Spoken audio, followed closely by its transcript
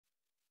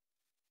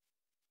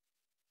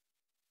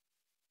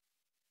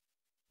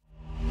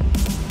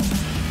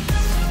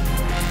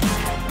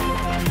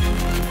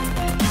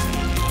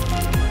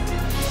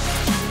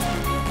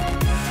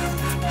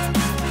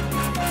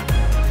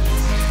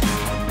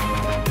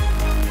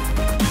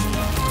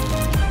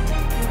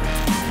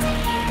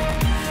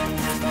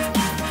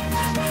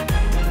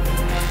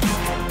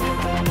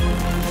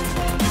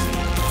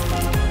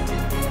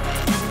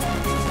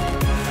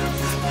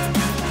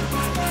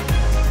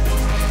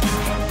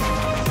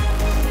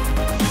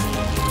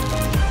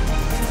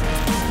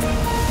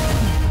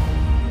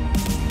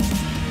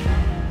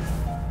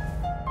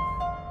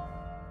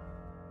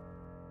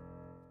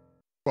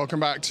Welcome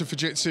back to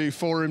Fujitsu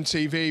Forum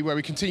TV, where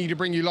we continue to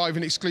bring you live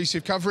and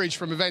exclusive coverage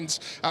from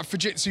events at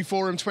Fujitsu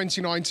Forum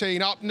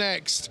 2019. Up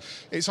next,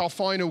 it's our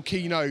final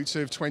keynote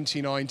of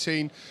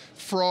 2019.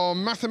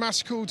 From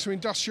mathematical to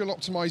industrial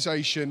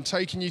optimization,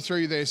 taking you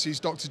through this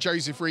is Dr.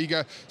 Joseph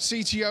Reger,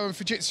 CTO and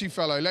Fujitsu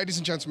Fellow. Ladies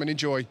and gentlemen,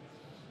 enjoy.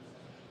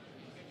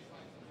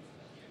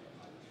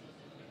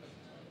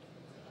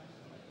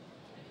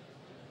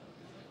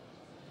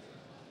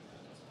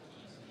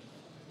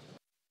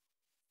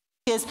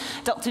 Is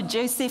Dr.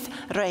 Joseph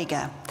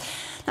Reger.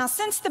 Now,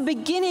 since the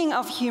beginning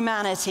of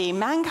humanity,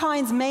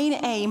 mankind's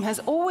main aim has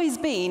always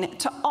been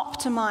to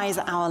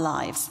optimize our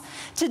lives.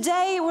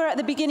 Today, we're at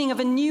the beginning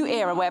of a new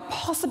era where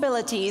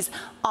possibilities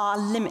are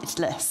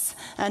limitless.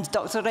 And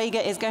Dr. Reger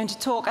is going to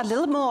talk a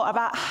little more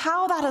about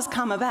how that has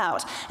come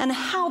about and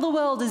how the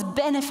world is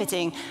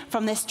benefiting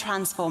from this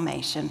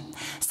transformation.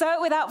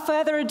 So, without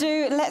further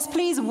ado, let's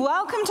please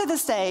welcome to the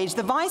stage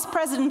the Vice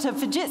President of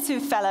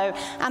Fujitsu Fellow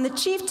and the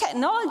Chief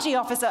Technology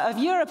Officer of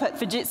Europe at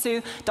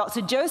Fujitsu,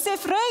 Dr.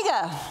 Joseph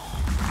Reger. Thank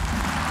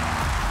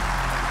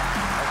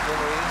you,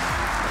 Louise.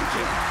 Thank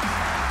you.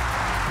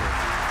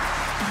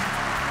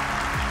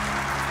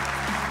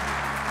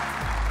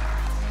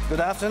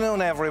 Good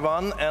afternoon,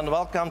 everyone, and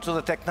welcome to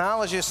the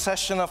technology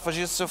session of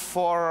Fujitsu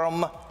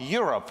Forum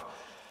Europe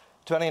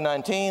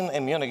 2019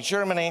 in Munich,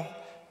 Germany.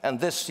 And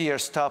this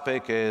year's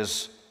topic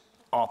is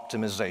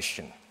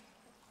optimization.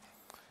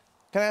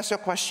 Can I ask you a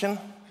question?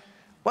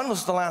 When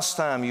was the last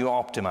time you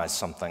optimized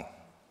something?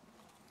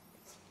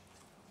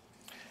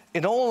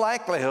 In all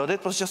likelihood,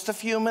 it was just a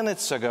few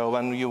minutes ago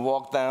when you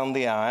walked down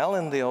the aisle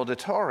in the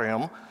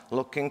auditorium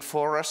looking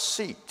for a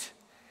seat.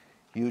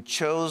 You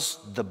chose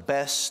the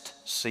best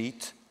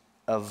seat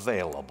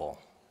available.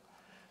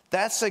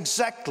 That's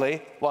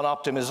exactly what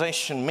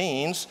optimization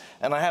means,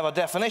 and I have a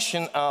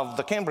definition of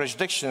the Cambridge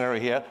Dictionary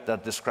here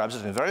that describes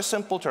it in very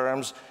simple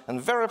terms and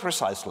very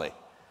precisely.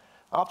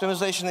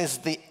 Optimization is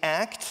the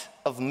act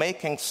of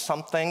making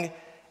something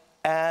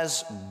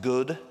as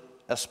good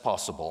as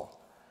possible.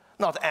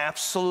 Not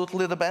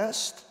absolutely the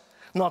best,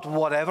 not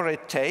whatever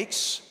it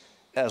takes,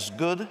 as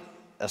good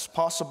as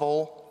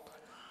possible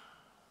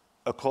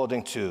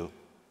according to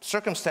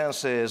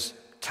circumstances,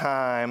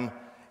 time,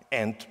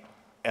 and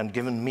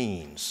given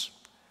means.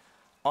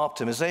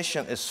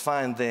 Optimization is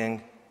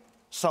finding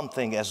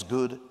something as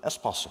good as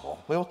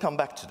possible. We will come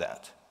back to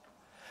that.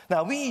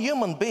 Now, we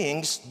human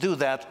beings do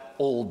that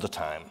all the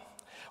time.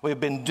 We've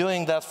been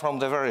doing that from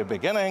the very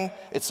beginning.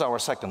 It's our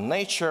second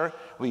nature.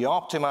 We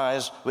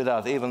optimize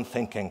without even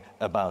thinking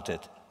about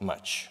it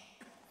much.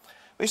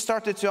 We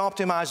started to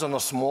optimize on a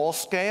small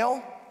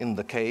scale in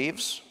the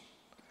caves,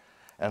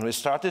 and we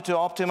started to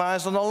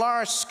optimize on a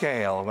large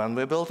scale when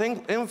we built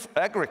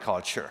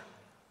agriculture.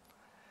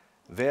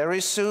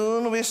 Very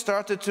soon, we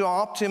started to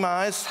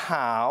optimize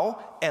how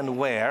and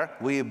where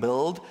we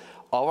build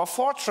our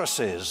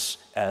fortresses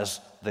as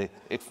the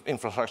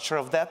infrastructure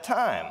of that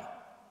time.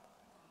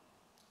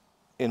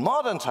 In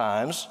modern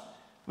times,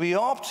 we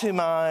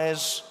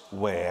optimize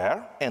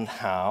where and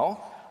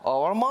how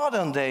our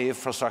modern-day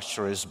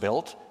infrastructure is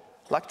built,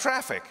 like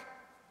traffic.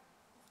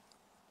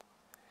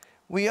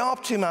 We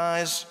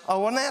optimize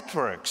our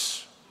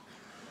networks.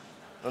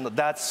 And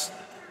that's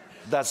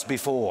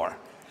before.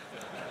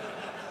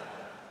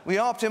 We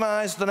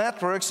optimize the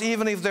networks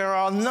even if there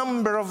are a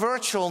number of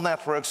virtual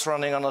networks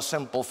running on a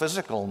simple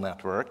physical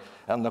network,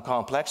 and the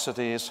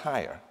complexity is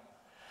higher.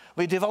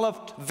 We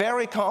developed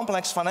very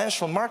complex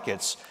financial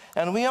markets,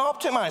 and we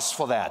optimize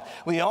for that.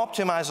 We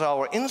optimize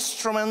our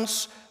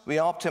instruments, we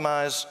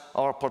optimize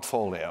our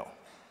portfolio.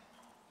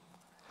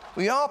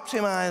 We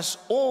optimize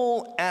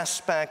all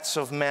aspects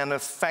of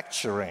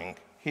manufacturing.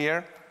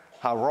 Here,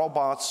 how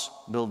robots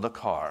build a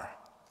car.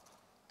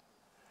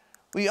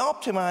 We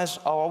optimize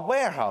our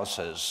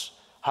warehouses,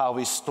 how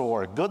we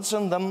store goods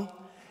in them,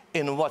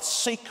 in what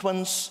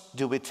sequence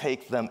do we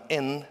take them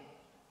in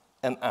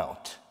and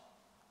out.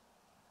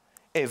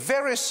 A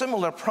very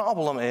similar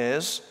problem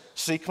is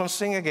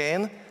sequencing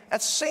again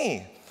at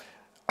sea.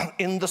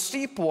 In the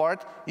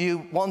seaport,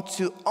 you want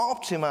to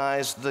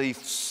optimize the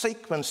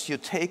sequence you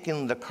take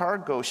in the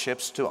cargo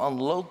ships to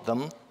unload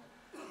them,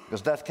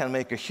 because that can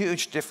make a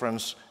huge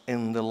difference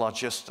in the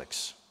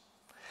logistics.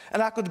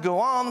 And I could go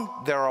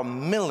on. There are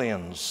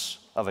millions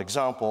of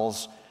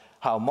examples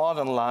how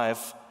modern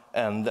life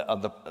and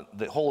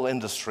the whole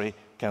industry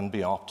can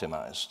be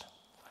optimized.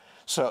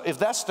 So if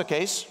that's the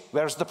case,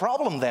 where's the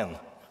problem then?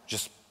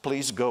 Just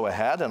please go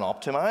ahead and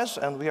optimize,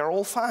 and we are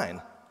all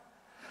fine.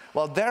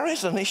 Well, there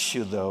is an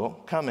issue, though,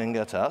 coming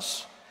at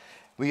us.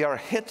 We are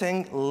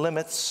hitting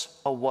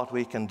limits of what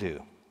we can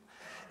do.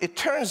 It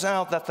turns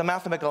out that the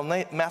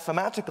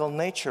mathematical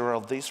nature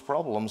of these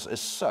problems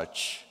is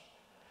such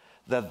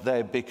that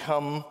they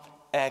become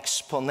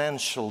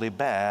exponentially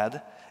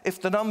bad if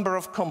the number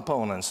of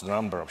components, the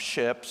number of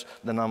ships,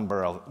 the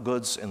number of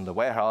goods in the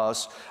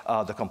warehouse,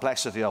 the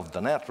complexity of the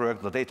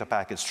network, the data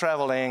packets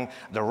traveling,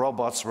 the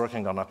robots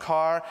working on a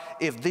car,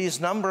 if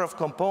these number of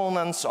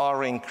components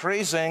are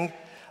increasing,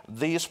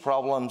 these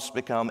problems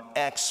become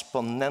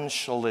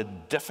exponentially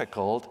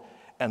difficult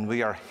and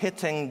we are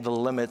hitting the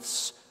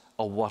limits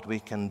of what we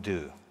can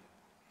do.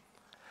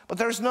 But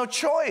there's no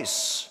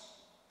choice.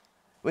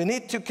 We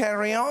need to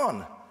carry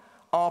on.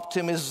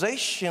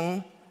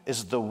 Optimization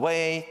is the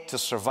way to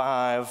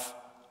survive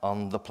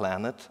on the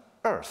planet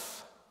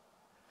Earth,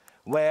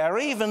 where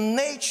even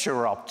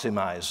nature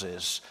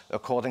optimizes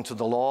according to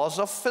the laws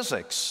of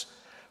physics.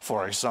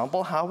 For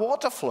example, how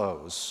water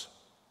flows.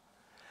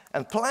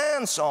 And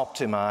plants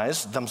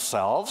optimize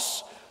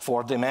themselves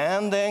for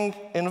demanding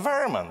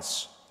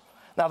environments.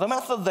 Now, the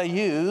method they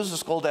use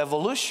is called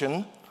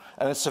evolution,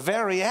 and it's a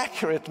very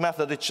accurate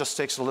method. It just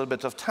takes a little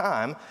bit of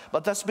time,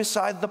 but that's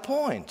beside the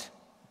point.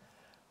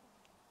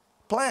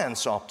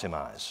 Plants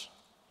optimize.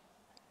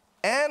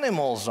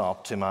 Animals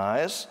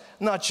optimize,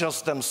 not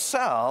just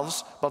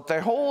themselves, but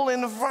their whole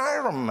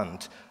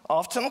environment,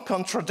 often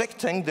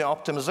contradicting the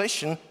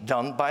optimization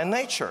done by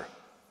nature.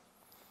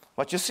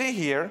 What you see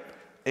here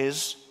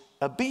is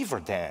a beaver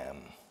dam.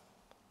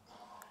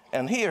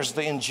 And here's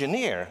the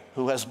engineer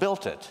who has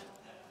built it.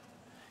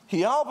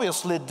 He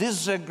obviously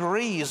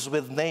disagrees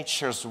with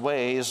nature's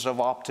ways of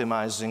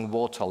optimizing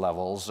water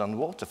levels and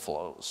water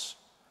flows.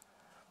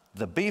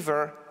 The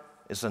beaver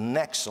is an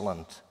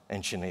excellent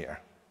engineer.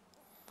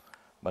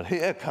 But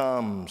here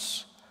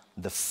comes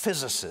the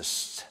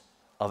physicist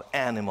of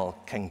animal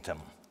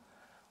kingdom,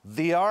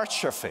 the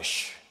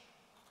archerfish.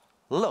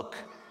 Look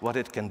what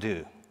it can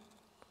do.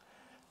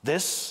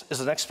 This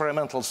is an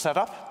experimental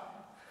setup.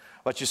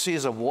 What you see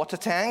is a water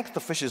tank.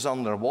 The fish is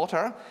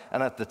underwater,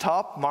 and at the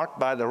top, marked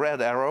by the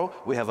red arrow,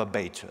 we have a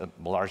bait, a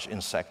large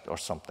insect or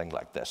something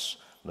like this.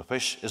 The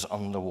fish is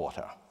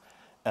underwater,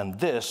 and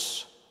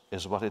this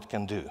is what it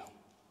can do.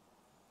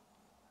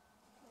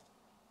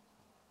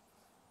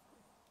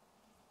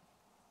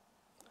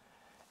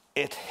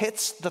 It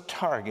hits the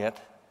target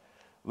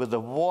with a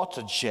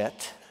water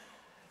jet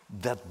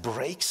that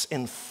breaks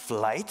in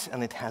flight,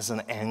 and it has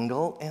an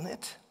angle in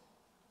it.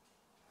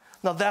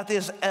 Now, that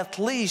is at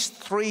least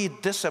 3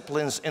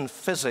 disciplines in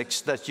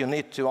physics that you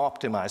need to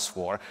optimize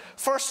for.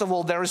 First of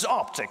all, there is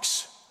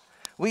optics.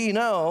 We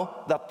know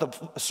that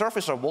the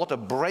surface of water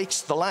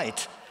breaks the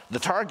light. The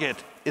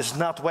target is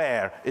not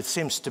where it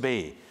seems to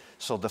be.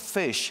 So the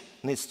fish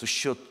needs to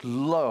shoot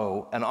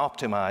low and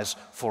optimize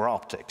for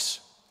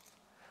optics.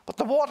 But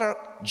the water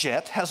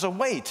jet has a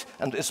weight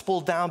and is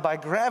pulled down by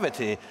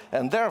gravity,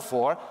 and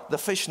therefore the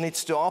fish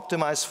needs to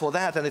optimize for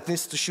that, and it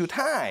needs to shoot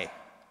high.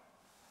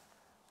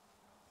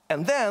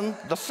 And then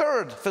the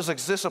third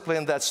physics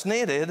discipline that's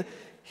needed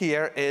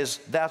here is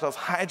that of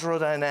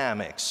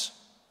hydrodynamics.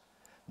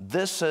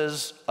 This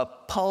is a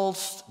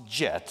pulsed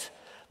jet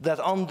that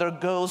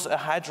undergoes a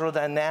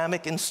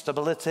hydrodynamic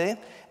instability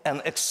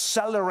and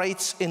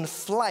accelerates in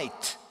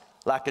flight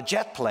like a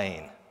jet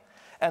plane,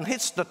 and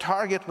hits the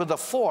target with a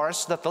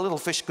force that the little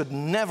fish could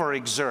never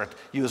exert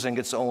using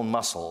its own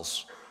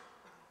muscles.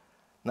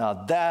 Now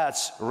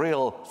that's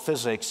real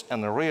physics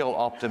and a real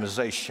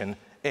optimization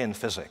in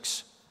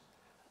physics.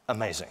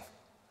 Amazing.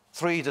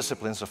 3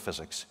 disciplines of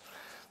physics.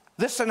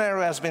 This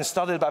scenario has been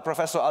studied by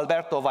Professor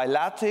Alberto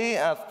Vailati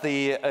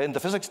in the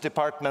physics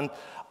department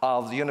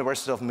of the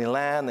University of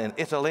Milan in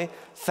Italy.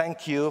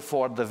 Thank you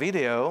for the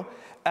video.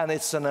 And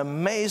it's an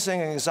amazing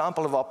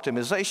example of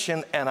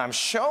optimization, and I'm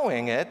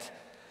showing it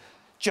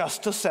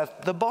just to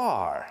set the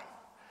bar.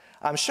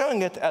 I'm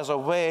showing it as a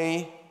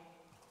way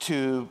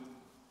to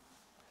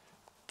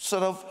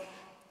sort of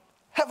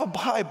have a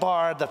high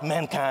bar that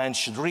mankind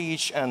should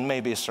reach and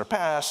maybe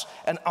surpass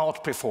and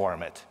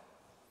outperform it.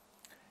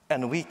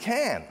 And we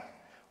can.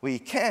 We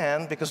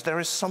can, because there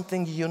is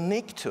something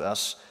unique to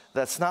us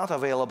that's not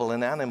available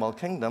in animal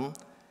kingdom,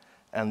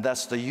 and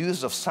that's the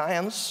use of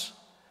science,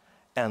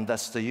 and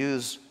that's the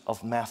use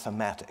of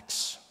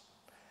mathematics.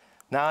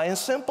 Now, in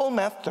simple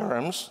math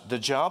terms, the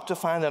job to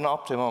find an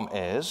optimum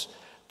is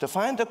to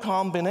find a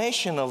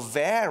combination of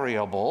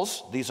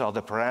variables. These are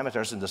the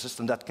parameters in the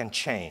system that can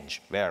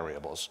change,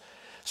 variables.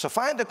 So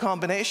find a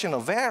combination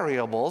of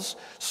variables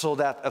so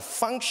that a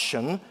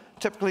function,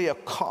 typically a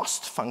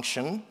cost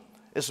function,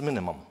 is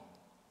minimum.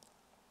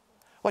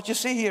 What you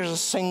see here is a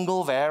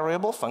single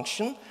variable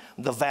function.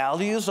 The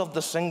values of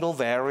the single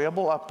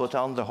variable are put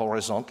on the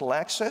horizontal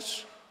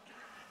axis,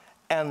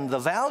 and the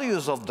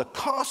values of the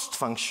cost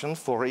function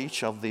for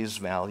each of these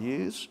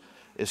values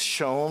is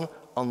shown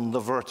on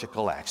the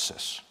vertical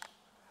axis.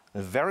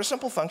 A very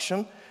simple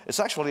function. It's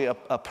actually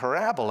a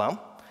parabola,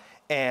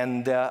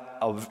 and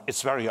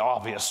it's very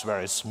obvious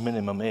where its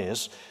minimum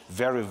is,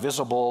 very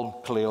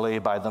visible clearly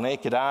by the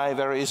naked eye,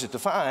 very easy to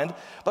find.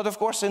 But of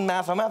course, in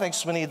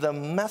mathematics, we need a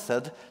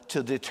method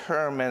to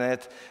determine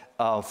it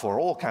for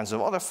all kinds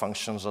of other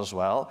functions as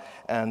well,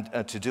 and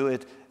to do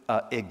it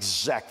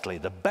exactly.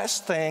 The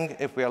best thing,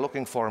 if we are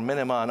looking for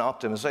minima and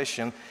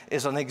optimization,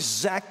 is an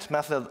exact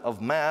method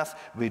of math.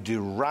 We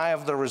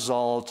derive the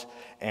result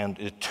and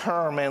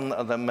determine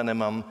the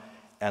minimum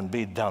and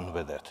be done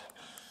with it.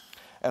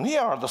 And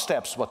here are the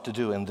steps what to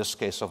do in this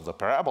case of the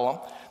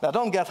parabola. Now,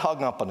 don't get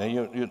hung up on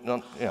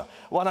it.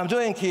 What I'm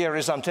doing here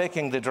is I'm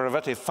taking the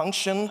derivative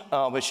function,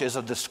 which is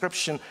a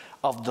description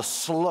of the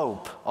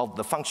slope of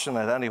the function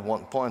at any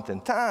one point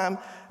in time.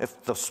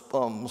 If the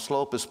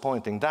slope is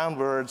pointing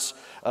downwards,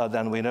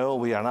 then we know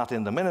we are not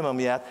in the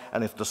minimum yet.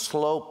 And if the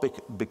slope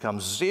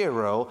becomes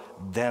 0,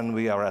 then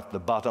we are at the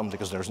bottom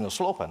because there's no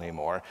slope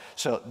anymore.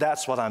 So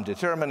that's what I'm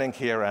determining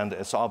here, and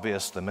it's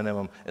obvious the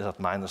minimum is at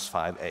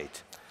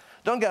 -5.8.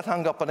 Don't get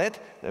hung up on it.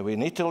 We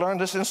need to learn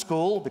this in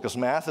school because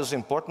math is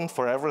important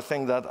for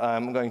everything that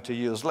I'm going to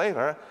use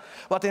later.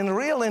 But in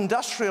real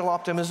industrial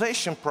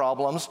optimization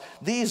problems,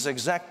 these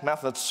exact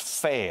methods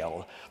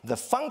fail. The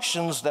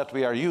functions that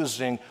we are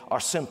using are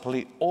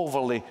simply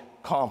overly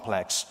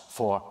complex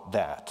for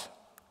that.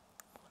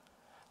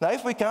 Now,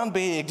 if we can't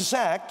be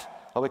exact,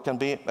 or we can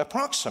be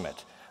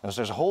approximate. And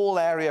there's a whole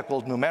area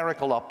called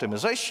numerical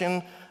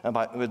optimization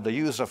with the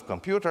use of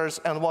computers.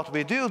 And what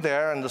we do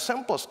there in the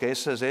simplest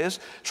cases is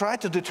try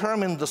to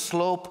determine the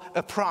slope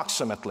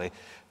approximately.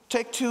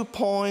 Take 2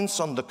 points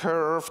on the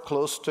curve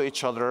close to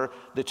each other,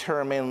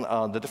 determine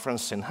the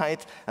difference in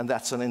height, and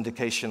that's an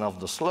indication of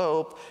the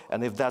slope.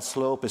 And if that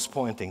slope is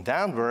pointing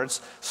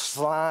downwards,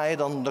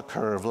 slide on the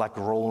curve like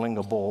rolling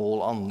a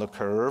ball on the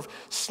curve.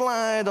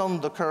 Slide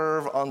on the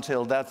curve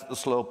until that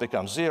slope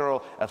becomes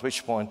 0, at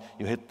which point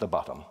you hit the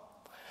bottom.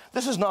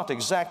 This is not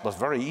exact, but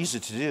very easy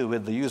to do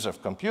with the use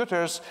of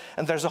computers.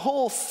 And there's a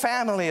whole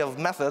family of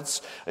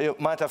methods. You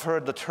might have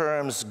heard the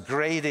terms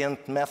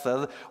gradient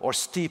method or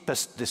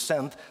steepest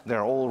descent.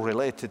 They're all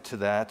related to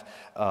that.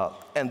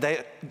 And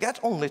they get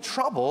only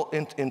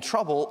in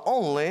trouble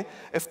only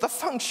if the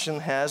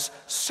function has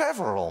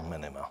several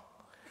minima.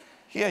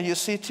 Here you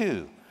see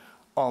 2.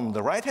 On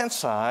the right-hand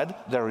side,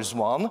 there is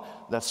one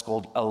that's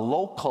called a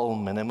local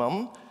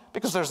minimum,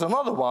 because there's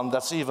another one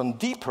that's even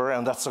deeper,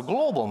 and that's a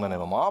global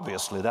minimum.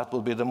 Obviously, that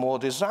will be the more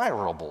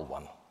desirable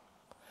one.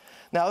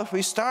 Now, if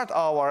we start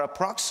our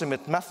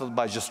approximate method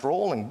by just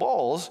rolling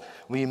balls,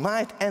 we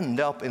might end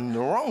up in the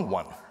wrong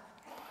one.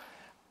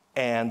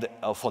 And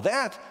for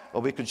that,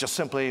 we could just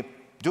simply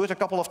do it a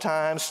couple of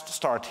times,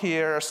 start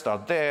here,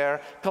 start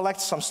there, collect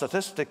some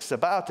statistics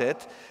about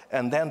it,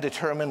 and then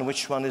determine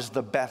which one is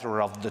the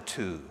better of the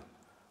two.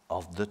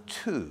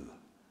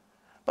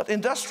 But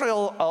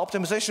industrial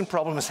optimization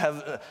problems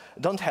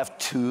don't have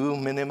 2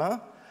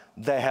 minima.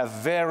 They have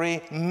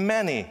very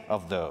many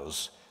of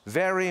those,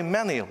 very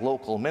many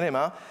local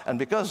minima, and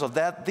because of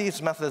that,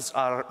 these methods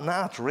are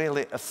not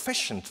really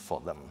efficient for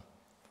them.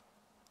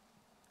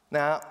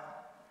 Now,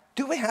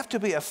 do we have to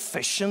be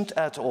efficient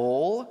at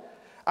all?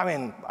 I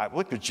mean,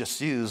 we could just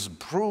use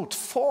brute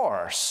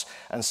force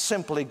and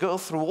simply go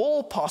through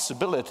all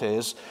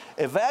possibilities,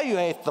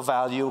 evaluate the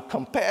value,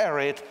 compare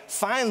it,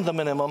 find the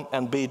minimum,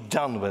 and be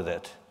done with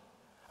it.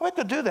 We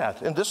could do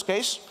that. In this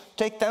case,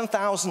 take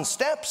 10,000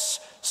 steps,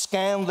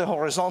 scan the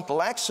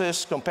horizontal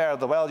axis, compare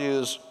the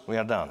values, we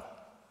are done.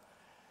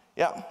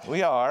 Yeah,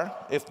 we are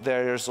if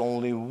there's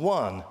only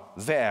one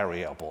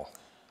variable.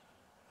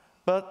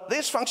 But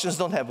these functions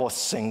don't have a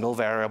single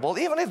variable,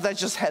 even if they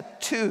just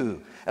had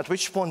 2, at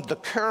which point the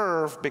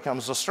curve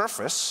becomes a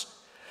surface,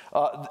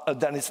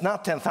 then it's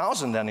not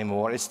 10,000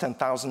 anymore, it's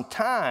 10,000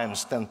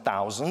 times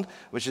 10,000,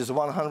 which is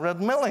 100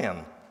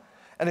 million.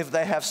 And if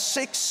they have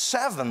 6,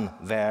 7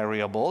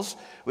 variables,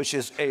 which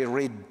is a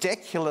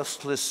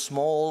ridiculously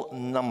small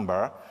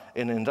number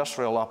in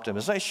industrial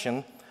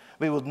optimization,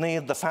 we would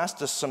need the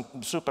fastest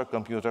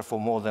supercomputer for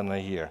more than a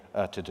year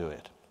to do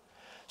it.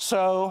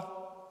 So,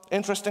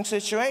 interesting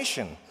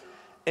situation.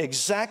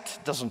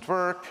 Exact doesn't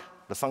work.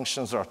 The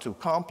functions are too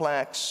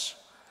complex.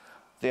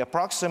 The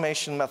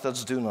approximation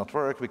methods do not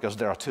work because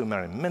there are too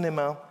many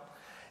minima.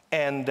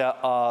 And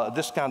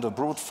this kind of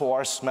brute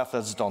force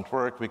methods don't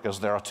work because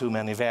there are too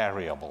many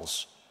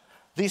variables.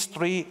 These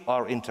 3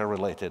 are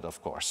interrelated,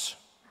 of course.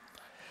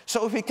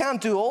 So if we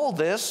can't do all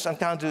this and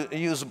can't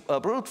use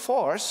brute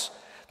force,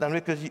 then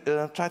we could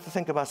try to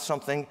think about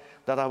something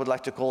that I would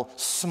like to call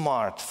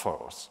smart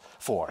force.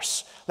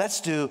 Let's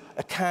do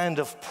a kind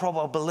of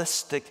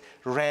probabilistic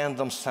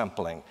random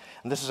sampling.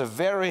 And this is a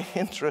very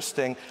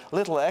interesting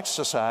little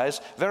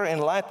exercise, very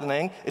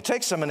enlightening. It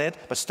takes a minute,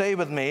 but stay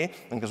with me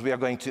because we are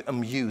going to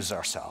amuse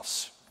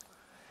ourselves.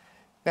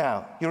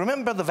 Now, you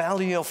remember the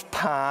value of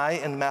pi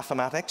in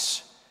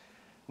mathematics?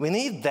 We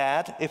need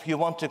that if we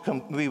want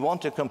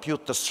to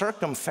compute the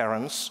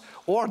circumference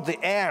or the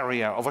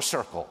area of a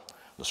circle.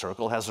 The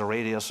circle has a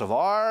radius of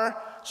r,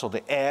 so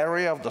the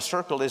area of the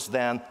circle is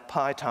then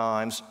pi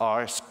times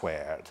r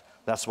squared.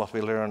 That's what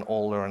we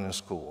all learn in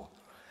school.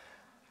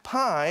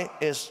 Pi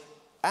is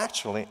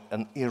actually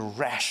an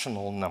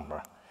irrational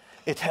number.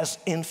 It has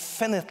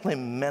infinitely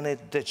many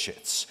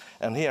digits.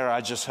 And here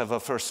I just have a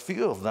first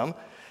few of them.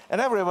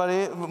 And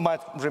everybody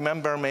might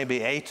remember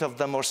maybe 8 of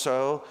them or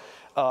so,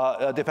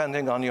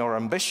 depending on your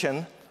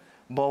ambition.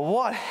 But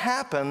what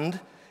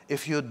happened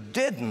if you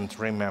didn't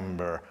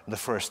remember the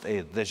first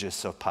 8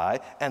 digits of pi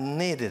and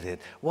needed it?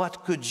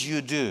 What could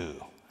you do?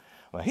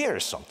 Well,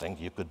 here's something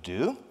you could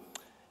do.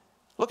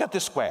 Look at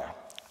this square.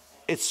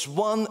 it's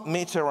 1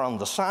 meter on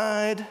the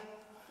side,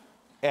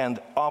 and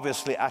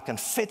obviously I can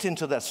fit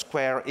into that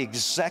square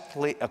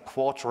exactly a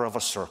quarter of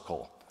a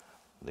circle.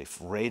 The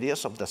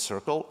radius of the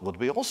circle would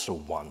be also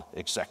 1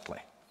 exactly.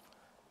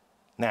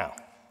 Now,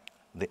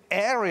 the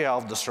area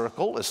of the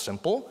circle is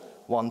simple,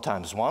 1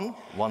 times 1,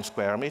 1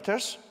 square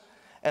meters.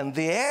 And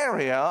the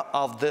area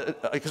of the,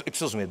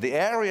 the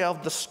area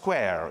of the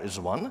square is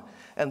 1.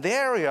 And the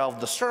area of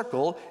the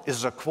circle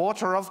is a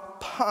quarter of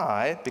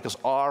pi, because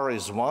r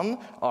is 1,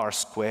 r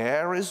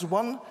square is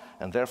 1,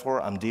 and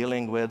therefore I'm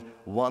dealing with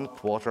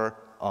 1/4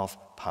 of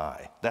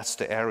pi. That's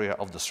the area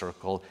of the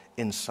circle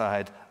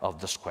inside of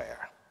the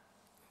square.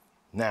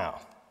 Now,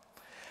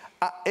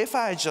 if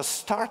I just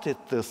started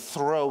to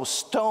throw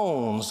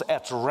stones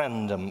at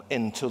random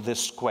into this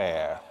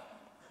square,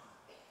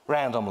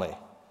 randomly,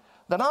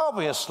 then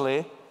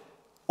obviously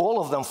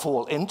all of them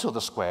fall into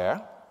the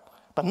square,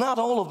 but not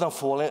all of them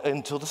fall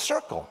into the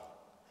circle.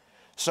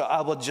 So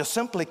I would just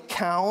simply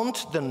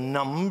count the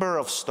number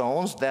of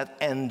stones that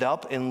end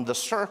up in the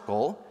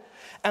circle,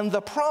 and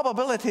the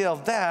probability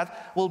of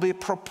that will be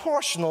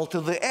proportional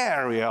to the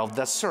area of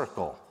that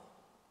circle.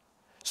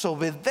 So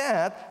with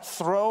that,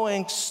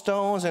 throwing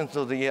stones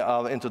into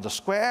the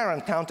square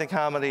and counting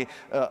how many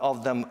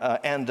of them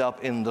end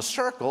up in the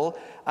circle,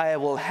 I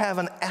will have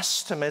an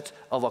estimate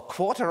of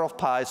 1/4 of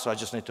pi, so I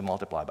just need to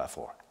multiply by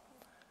 4.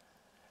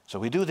 So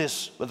we do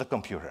this with a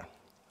computer.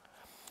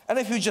 And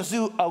if you just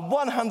do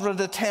 100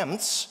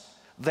 attempts,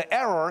 the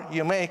error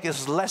you make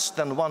is less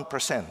than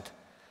 1%.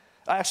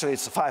 Actually,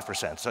 it's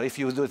 5%. So if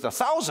you do it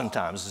 1,000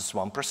 times, it's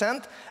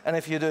 1%. And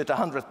if you do it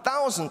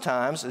 100,000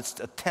 times, it's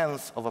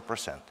 1/10 of a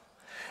percent.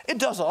 It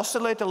does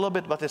oscillate a little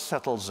bit, but it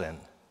settles in.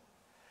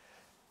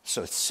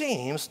 So it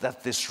seems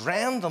that this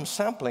random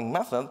sampling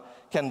method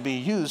can be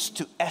used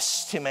to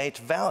estimate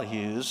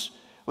values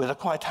with a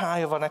quite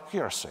high of an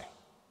accuracy.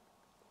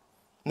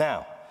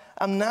 Now,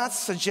 I'm not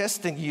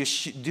suggesting you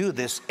should do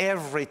this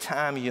every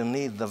time you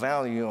need the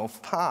value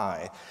of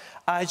pi.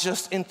 I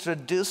just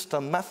introduced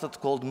a method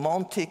called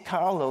Monte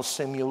Carlo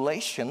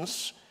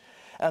simulations.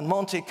 And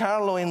Monte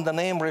Carlo in the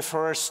name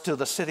refers to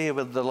the city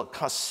with the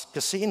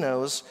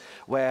casinos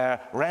where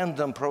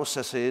random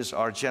processes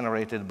are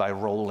generated by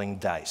rolling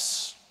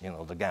dice,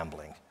 the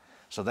gambling.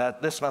 So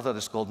this method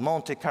is called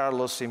Monte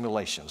Carlo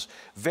simulations.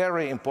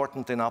 Very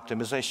important in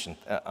optimization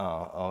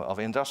of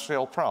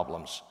industrial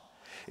problems.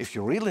 If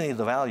you really need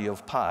the value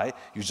of pi,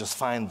 you just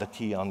find the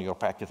key on your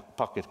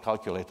pocket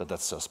calculator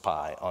that says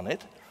pi on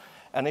it.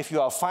 And if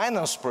you are a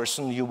finance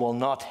person, you will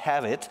not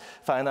have it.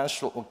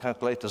 Financial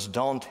calculators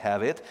don't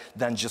have it.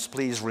 Then just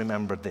please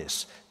remember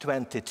this.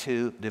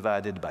 22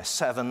 divided by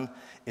 7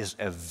 is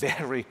a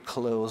very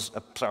close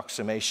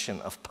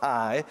approximation of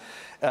pi.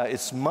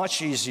 It's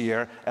much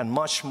easier and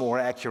much more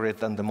accurate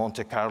than the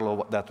Monte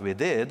Carlo that we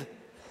did,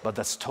 but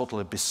that's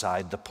totally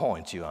beside the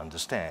point, you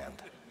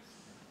understand.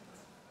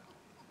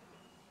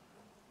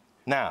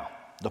 Now,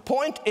 the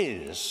point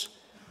is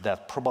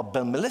that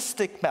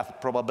probabilistic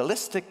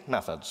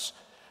methods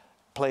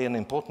play an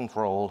important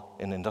role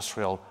in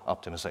industrial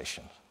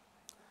optimization.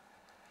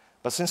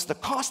 But since the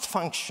cost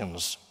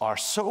functions are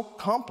so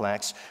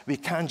complex, we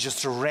can't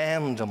just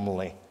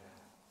randomly,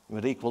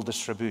 with equal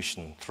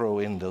distribution, throw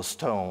in those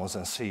stones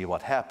and see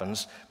what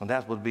happens. And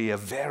that would be a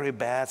very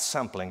bad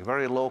sampling,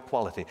 very low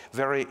quality,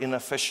 very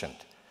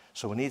inefficient.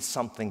 So we need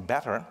something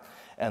better,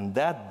 and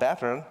that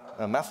better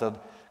method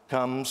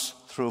comes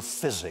through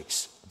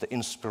physics. The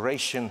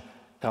inspiration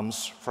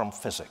comes from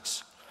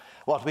physics.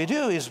 What we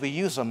do is we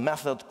use a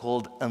method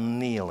called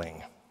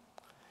annealing.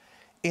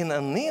 In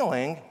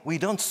annealing, we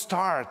don't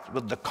start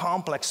with the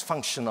complex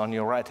function on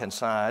your right-hand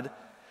side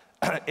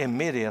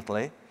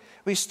immediately.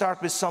 We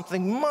start with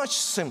something much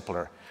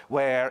simpler,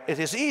 where it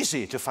is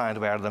easy to find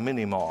where the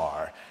minima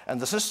are,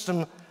 and the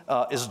system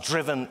is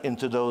driven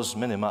into those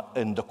minima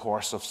in the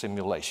course of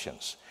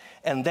simulations.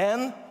 And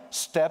then,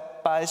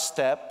 step by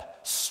step,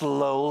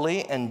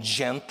 slowly and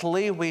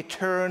gently, we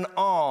turn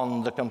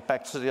on the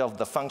complexity of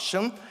the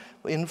function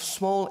in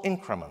small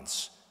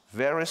increments,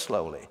 very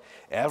slowly.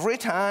 Every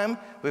time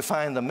we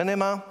find the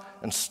minima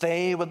and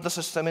stay with the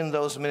system in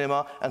those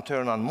minima and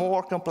turn on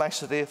more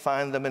complexity,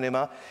 find the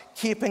minima,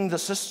 keeping the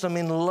system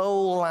in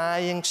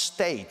low-lying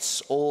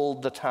states all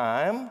the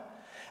time.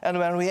 And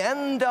when we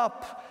end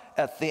up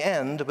at the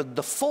end with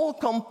the full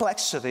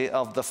complexity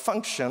of the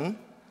function,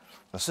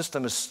 the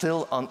system is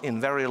still in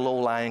very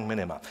low-lying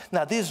minima.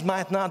 Now, these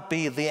might not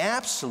be the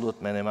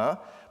absolute minima,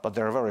 but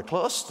they're very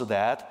close to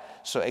that.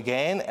 So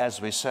again, as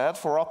we said,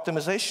 for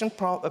optimization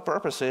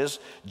purposes,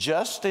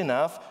 just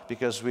enough,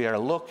 because we are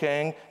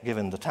looking,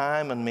 given the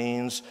time and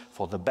means,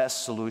 for the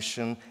best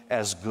solution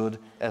as good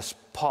as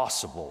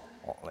possible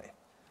only.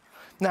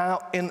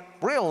 Now, in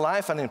real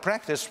life and in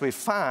practice, we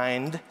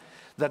find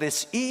that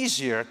it's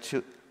easier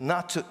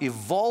not to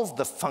evolve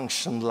the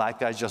function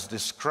like I just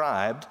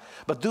described,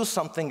 but do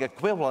something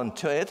equivalent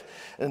to it,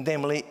 and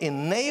namely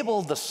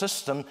enable the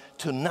system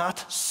to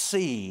not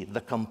see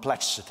the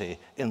complexity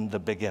in the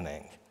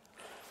beginning.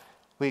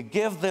 We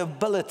give the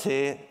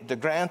ability,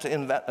 grant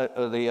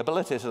the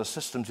ability to the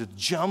system to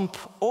jump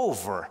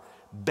over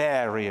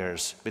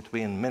barriers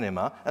between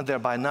minima, and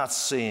thereby not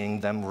seeing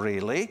them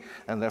really,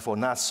 and therefore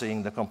not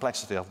seeing the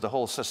complexity of the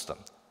whole system.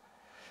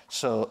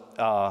 So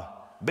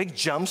big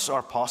jumps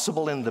are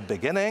possible in the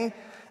beginning,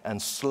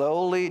 and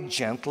slowly,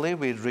 gently,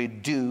 we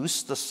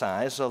reduce the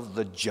size of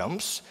the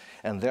jumps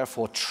and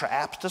therefore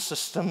trap the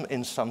system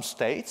in some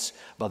states.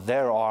 But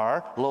there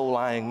are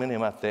low-lying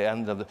minima at the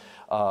end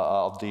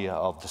of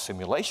the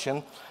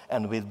simulation.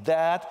 And with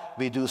that,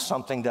 we do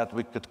something that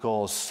we could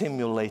call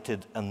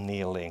simulated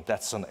annealing.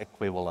 That's an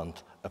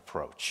equivalent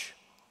approach.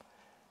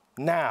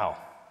 Now,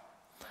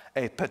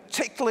 a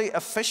particularly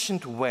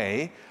efficient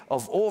way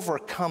of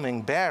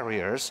overcoming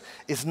barriers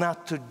is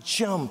not to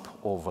jump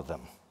over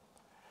them.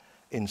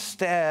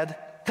 Instead,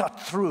 cut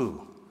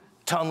through,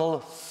 tunnel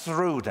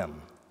through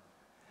them.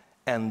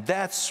 And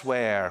that's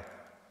where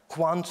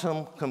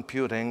quantum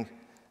computing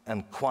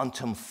and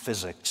quantum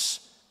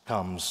physics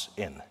comes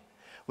in.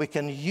 We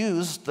can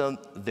use the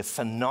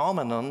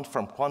phenomenon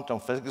from quantum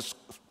physics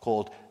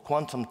called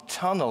quantum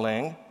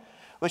tunneling,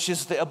 which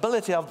is the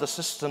ability of the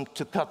system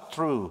to cut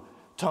through,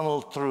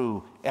 tunnel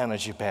through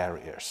energy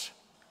barriers.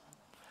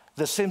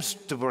 This seems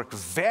to work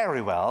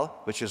very well,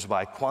 which is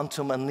why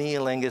quantum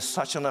annealing is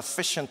such an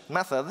efficient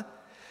method.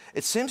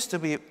 It seems to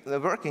be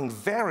working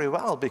very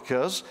well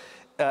because,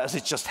 as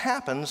it just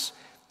happens,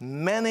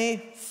 many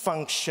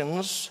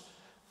functions,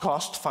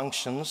 cost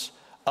functions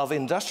of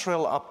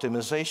industrial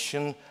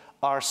optimization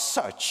are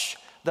such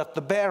that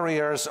the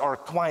barriers are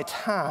quite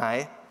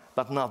high,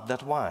 but not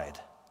that wide.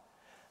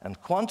 And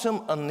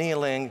quantum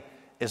annealing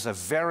is a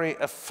very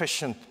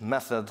efficient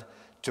method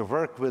to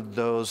work with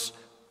those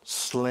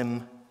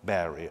slim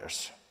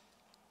barriers.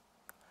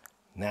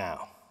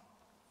 Now,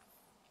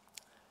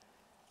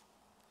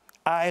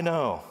 I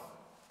know,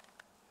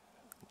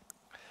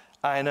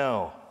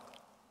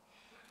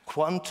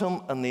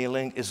 quantum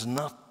annealing is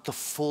not the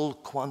full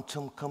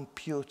quantum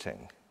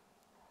computing.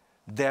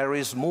 There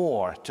is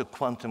more to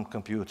quantum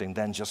computing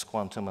than just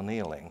quantum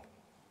annealing.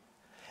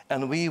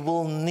 And we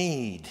will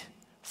need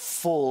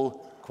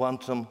full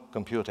quantum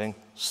computing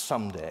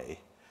someday.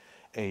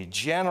 A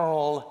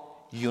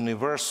general,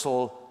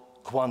 universal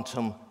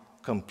quantum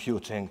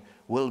computing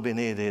will be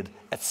needed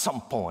at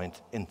some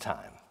point in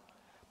time.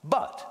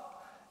 But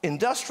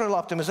industrial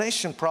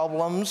optimization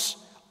problems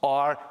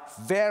are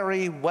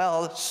very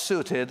well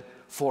suited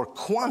for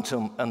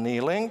quantum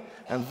annealing,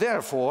 and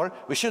therefore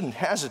we shouldn't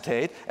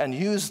hesitate and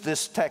use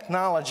this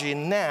technology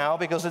now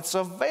because it's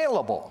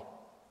available.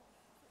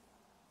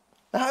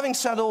 Now, having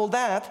said all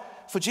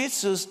that,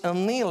 Fujitsu's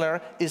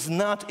annealer is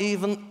not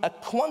even a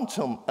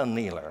quantum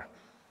annealer,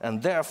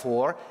 and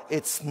therefore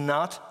it's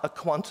not a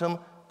quantum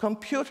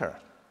computer.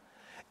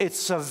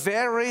 It's a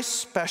very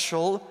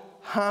special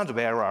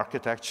hardware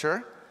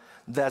architecture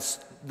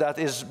that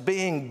is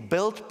being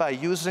built by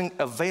using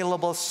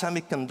available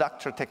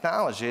semiconductor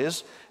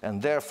technologies,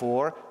 and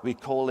therefore we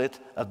call it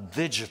a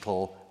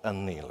digital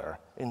annealer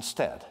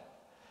instead.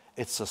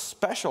 It's a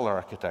special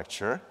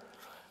architecture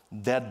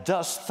that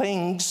does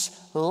things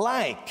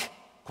like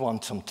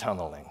quantum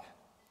tunneling.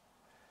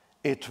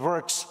 It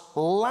works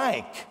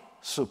like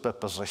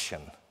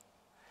superposition,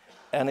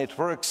 and it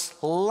works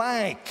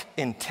like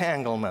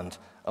entanglement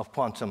of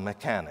quantum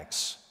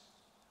mechanics.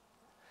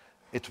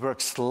 It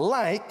works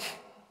like,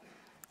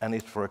 and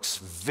it works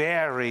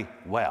very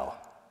well.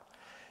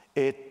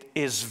 It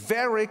is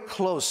very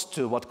close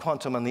to what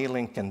quantum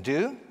annealing can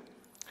do,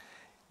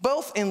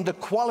 both in the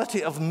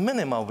quality of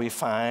minima we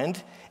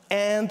find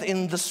and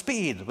in the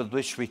speed with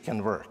which we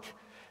can work.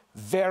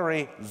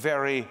 Very,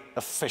 very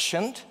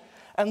efficient,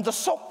 and the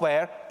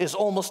software is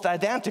almost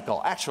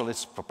identical. Actually,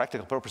 it's for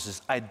practical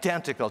purposes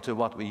identical to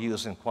what we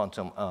use in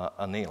quantum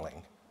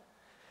annealing.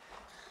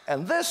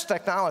 And this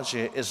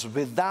technology is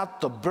without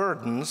the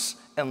burdens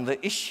and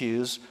the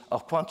issues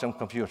of quantum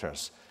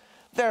computers.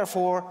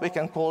 Therefore, we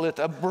can call it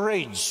a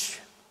bridge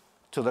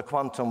to the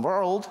quantum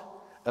world,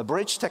 a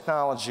bridge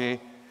technology,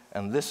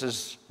 and this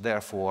is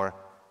therefore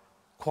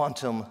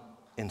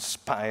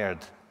quantum-inspired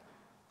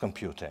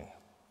computing.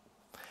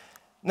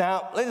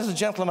 Now, ladies and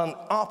gentlemen,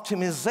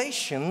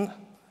 optimization,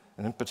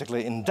 and in particular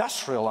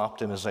industrial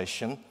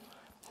optimization,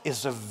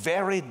 is a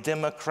very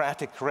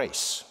democratic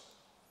race.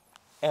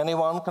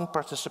 Anyone can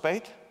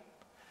participate,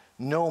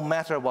 no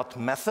matter what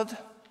method,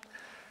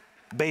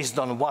 based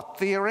on what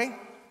theory,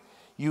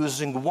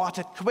 using what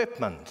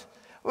equipment.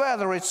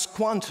 Whether it's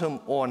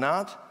quantum or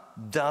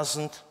not,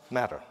 doesn't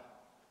matter.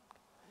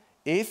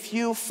 If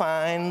you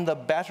find the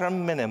better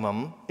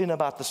minimum in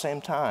about the same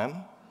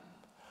time,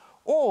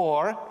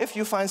 or if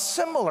you find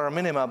similar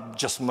minima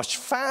just much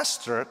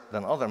faster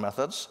than other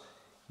methods,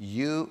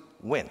 you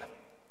win.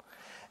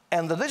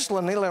 And the digital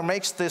annealer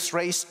makes this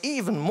race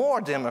even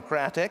more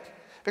democratic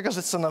because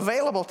it's an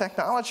available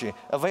technology,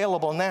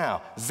 available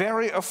now,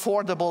 very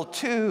affordable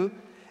too,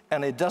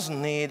 and it doesn't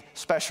need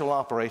special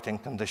operating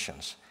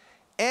conditions.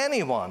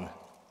 Anyone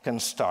can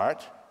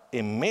start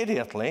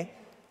immediately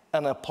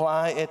and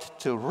apply it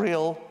to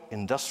real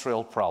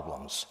industrial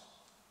problems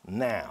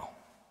now.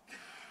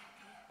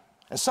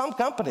 And some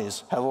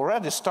companies have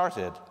already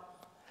started.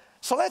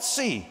 So let's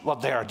see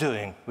what they are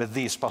doing with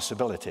these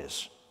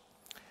possibilities.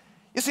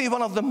 You see,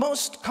 one of the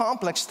most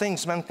complex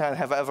things mankind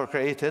have ever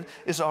created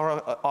is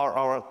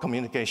our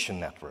communication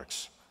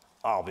networks.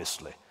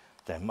 Obviously,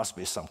 there must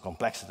be some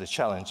complexity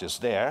challenges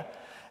there.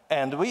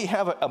 And we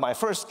have my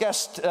first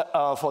guest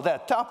for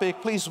that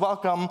topic. Please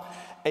welcome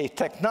a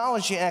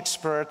technology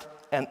expert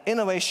and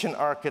innovation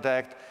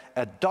architect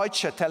at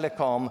Deutsche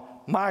Telekom,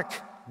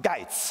 Mark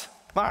Geitz.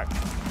 Mark.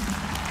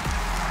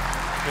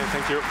 Okay,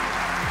 thank you.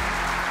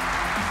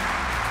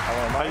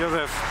 Hello, Mark. Hi,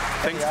 Joseph.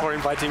 Thanks for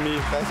inviting me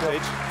on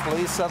stage.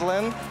 Please settle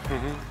in.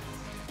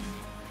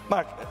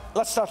 Mark,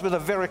 let's start with a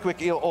very quick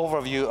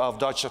overview of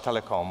Deutsche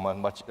Telekom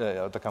and what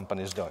the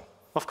company is doing.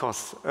 Of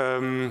course.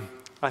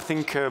 I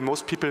think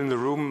most people in the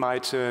room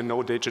might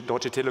know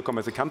Deutsche Telekom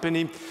as a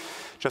company.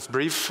 Just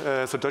brief,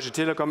 so Deutsche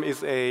Telekom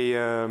is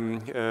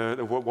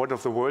one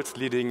of the world's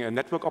leading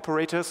network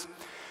operators.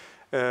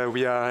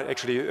 We are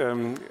actually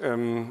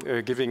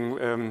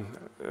giving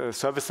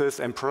services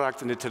and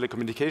products in the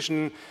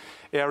telecommunication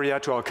area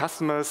to our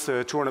customers,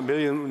 200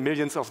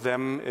 millions of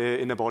them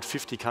in about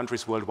 50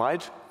 countries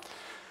worldwide.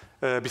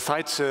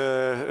 Besides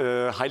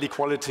high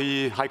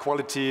quality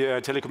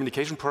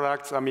telecommunication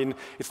products, I mean,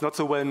 it's not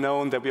so well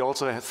known that we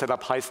also have set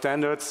up high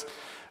standards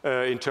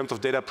in terms of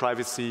data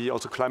privacy,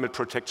 also climate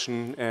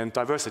protection and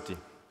diversity.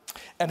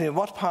 And in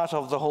what part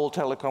of the whole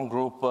telecom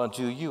group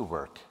do you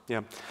work?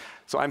 Yeah,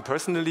 so I'm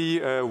personally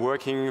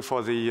working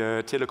for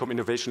the Telecom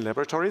Innovation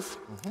Laboratories.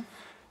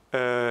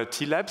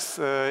 T-Labs,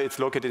 it's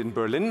located in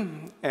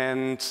Berlin,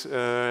 and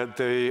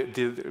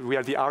we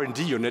are the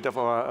R&D unit of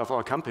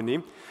our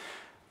company.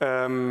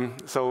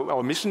 So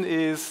our mission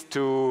is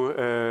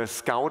to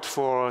scout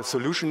for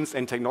solutions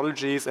and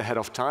technologies ahead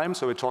of time.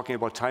 So we're talking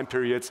about time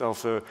periods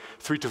of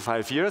 3 to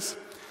 5 years.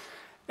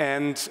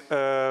 And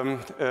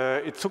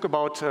it took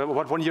about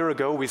 1 year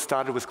ago, we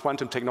started with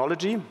quantum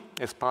technology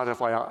as part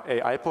of our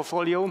AI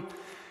portfolio.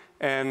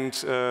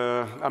 And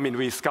I mean,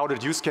 we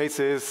scouted use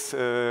cases.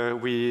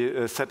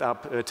 We set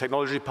up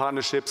technology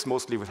partnerships,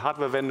 mostly with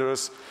hardware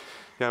vendors.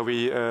 Yeah,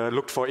 we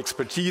looked for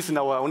expertise in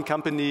our own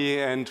company,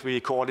 and we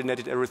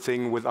coordinated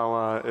everything with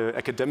our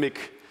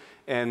academic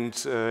and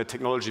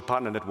technology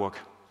partner network.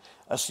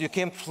 So you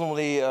came from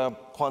the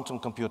quantum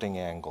computing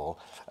angle,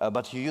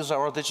 but you use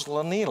our digital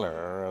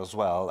annealer as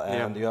well,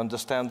 and you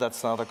understand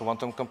that's not a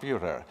quantum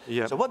computer.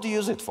 Yeah. So what do you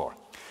use it for?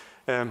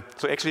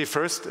 So actually,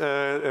 first,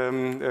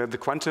 the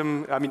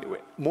quantum, I mean,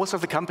 most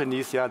of the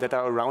companies that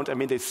are around, I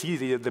mean, they see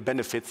the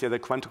benefits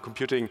that quantum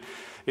computing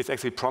is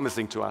actually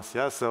promising to us.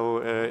 So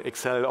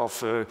excel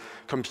of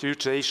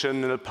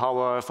computational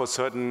power for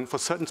certain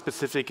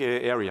specific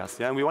areas.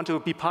 And we want to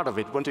be part of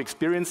it, want to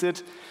experience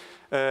it.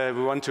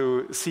 We want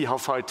to see how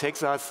far it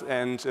takes us,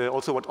 and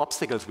also what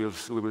obstacles we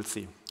will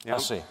see. Yeah?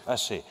 I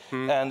see.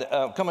 And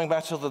coming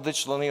back to the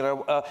digital annealer,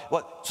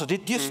 so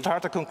did you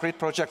start a concrete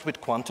project with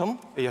quantum?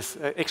 Yes,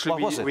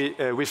 actually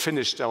we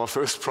finished our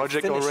first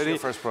project already.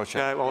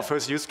 Our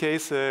first use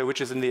case,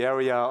 which is in the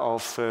area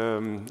of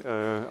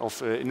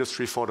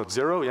Industry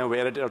 4.0. Yeah, we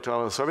added it to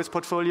our service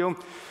portfolio.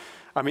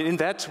 I mean, in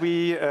that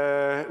we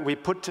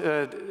put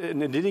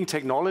annealing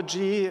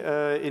technology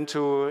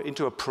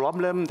into a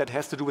problem that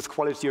has to do with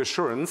quality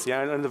assurance.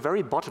 Yeah, and at the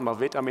very bottom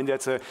of it, I mean,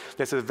 there's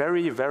a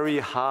very, very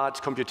hard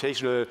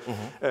computational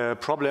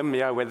problem.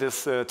 Yeah, where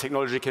this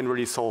technology can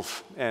really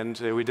solve. And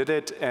we did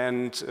it,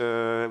 and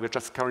we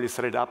just currently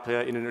set it up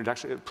in an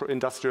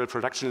industrial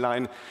production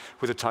line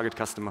with a target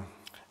customer.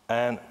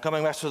 And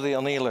coming back to the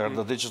annealer,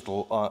 the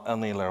digital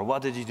annealer,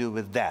 what did you do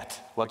with that?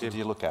 What did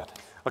you look at?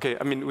 Okay,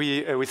 I mean,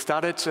 we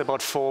started about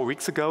 4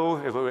 weeks ago,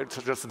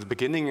 just at the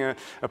beginning,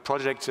 a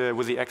project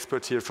with the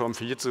experts here from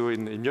Fujitsu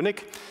in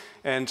Munich.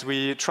 And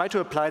we tried to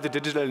apply the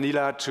digital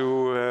annealer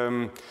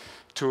to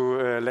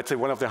let's say,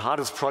 one of the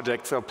hardest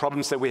projects or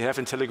problems that we have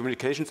in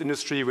telecommunications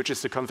industry, which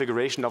is the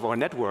configuration of our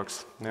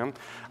networks. Yeah?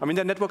 I mean,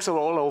 the networks are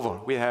all over.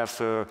 We have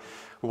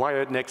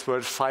wired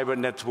networks, fiber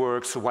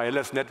networks,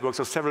 wireless networks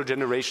of several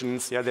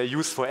generations. Yeah, they're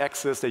used for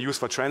access, they're used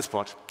for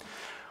transport.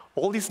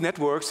 All these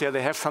networks,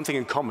 they have something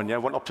in common,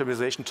 one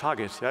optimization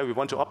target. We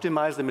want to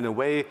optimize them in a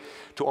way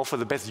to offer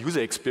the best user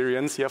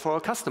experience for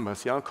our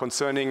customers,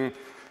 concerning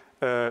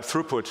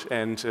throughput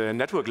and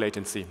network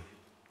latency.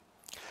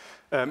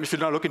 If you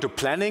now look into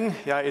planning,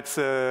 it's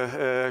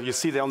you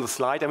see there on the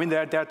slide. I mean,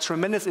 there are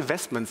tremendous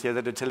investments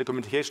that the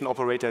telecommunication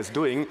operator is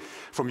doing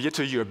from year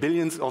to year,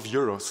 billions of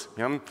euros.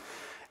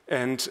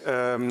 And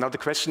now the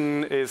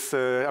question is,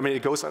 I mean,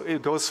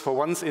 it goes for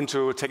once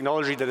into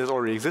technology that is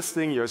already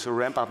existing. You also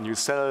ramp up new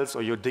cells,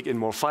 or you dig in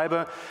more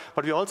fiber.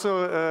 But we're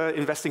also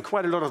investing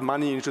quite a lot of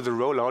money into the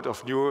rollout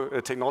of new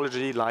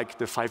technology, like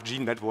the 5G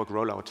network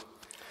rollout.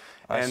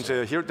 And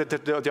here, the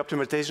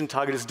optimization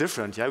target is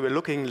different. We're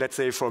looking, let's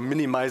say, for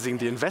minimizing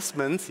the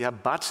investments,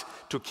 but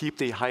to keep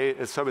the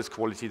high service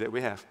quality that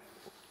we have.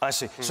 I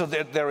see. So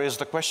there is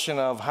the question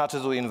of how to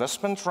do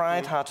investment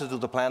right, how to do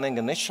the planning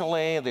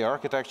initially, the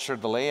architecture,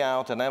 the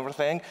layout, and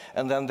everything.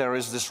 And then there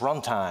is this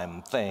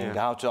runtime thing,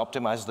 how to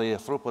optimize the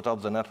throughput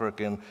of the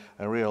network in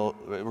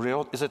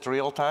is it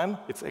real time?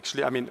 It's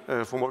actually, I mean,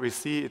 from what we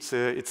see, it's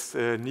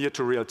near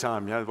to real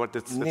time. Yeah,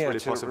 that's near really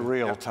to possible.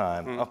 real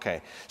time.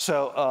 Okay.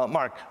 So,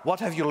 Mark, what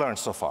have you learned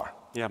so far?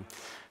 Yeah.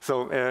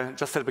 So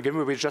just at the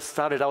beginning, we just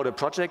started out a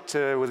project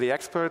with the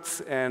experts,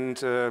 and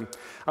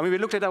I mean, we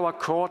looked at our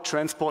core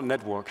transport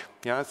network.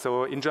 Yeah,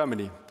 so in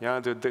Germany,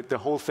 yeah, the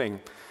whole thing.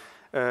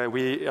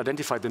 We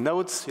identified the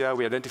nodes. Yeah,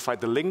 we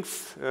identified the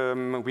links.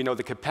 We know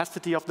the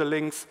capacity of the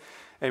links,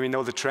 and we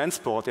know the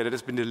transport that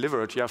has been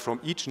delivered. Yeah, from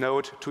each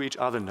node to each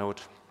other node.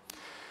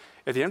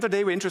 At the end of the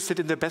day, we're interested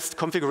in the best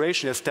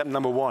configuration as step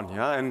number one.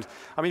 Yeah? And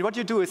I mean, what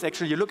you do is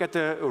actually you look at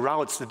the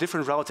routes, the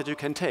different routes that you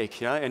can take,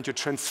 yeah? And you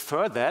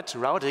transfer that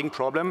routing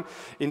problem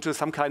into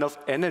some kind of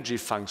energy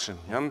function.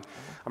 Yeah?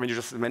 I mean, you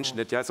just mentioned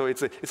it. Yeah? So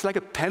it's like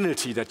a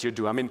penalty that you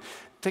do. I mean,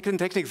 take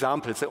an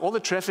example. So all the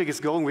traffic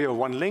is going via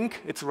one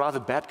link. It's a rather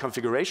bad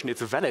configuration.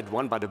 It's a valid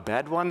one, but a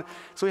bad one.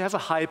 So you have a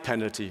high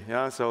penalty.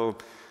 Yeah? So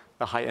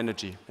a high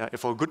energy.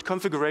 For good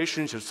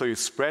configuration, so you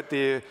spread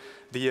the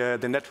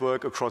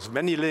network across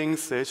many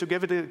links, so you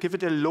give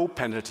it a low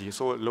penalty,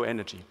 so low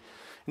energy.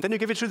 And then you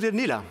give it to the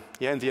annealer.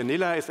 Yeah, and the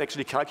annealer is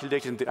actually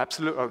calculated in the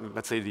absolute, or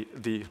let's say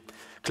the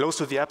close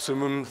to the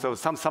absolute, so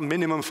some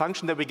minimum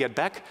function that we get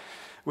back,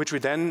 which we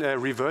then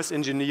reverse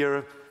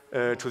engineer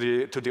to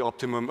the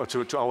optimum, or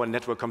to our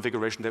network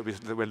configuration that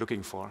we're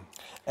looking for.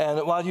 And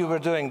while you were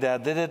doing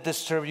that, did it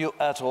disturb you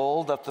at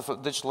all that the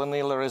digital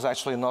annealer is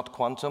actually not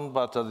quantum,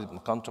 but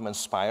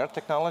quantum-inspired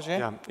technology?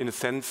 Yeah, in a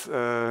sense,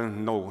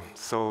 no.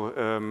 So,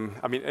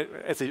 I mean,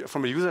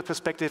 from a user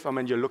perspective, I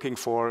mean, you're looking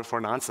for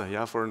an answer,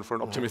 yeah, for an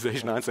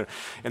optimization answer.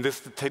 And this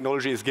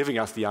technology is giving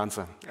us the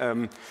answer.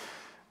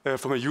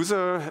 From a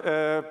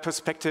user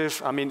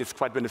perspective, I mean, it's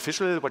quite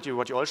beneficial. What you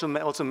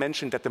also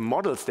mentioned, that the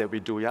models that we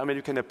do, yeah, I mean,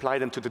 you can apply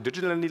them to the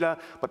digital annealer,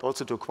 but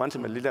also to a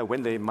quantum annealer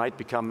when they might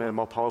become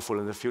more powerful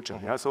in the future.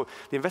 Yeah, so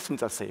the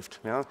investments are saved.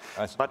 Yeah,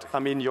 but I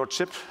mean, your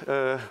chip,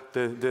 the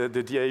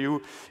DAU,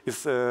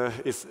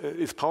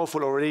 is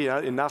powerful already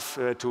enough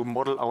to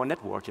model our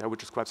network, yeah,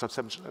 which is quite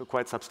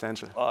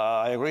substantial.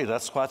 I agree.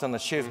 That's quite an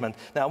achievement.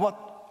 Now,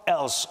 what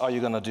else are you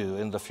going to do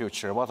in the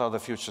future? What are the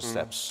future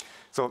steps?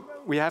 So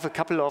we have a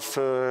couple of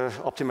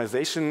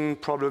optimization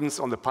problems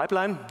on the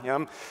pipeline,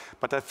 yeah,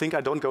 but I think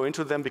I don't go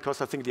into them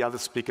because I think the other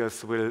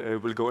speakers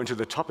will go into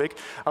the topic.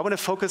 I want to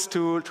focus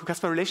to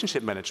customer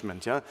relationship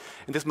management, yeah,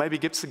 and this maybe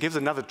gives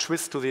another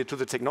twist to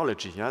the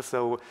technology, yeah.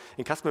 So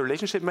in customer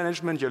relationship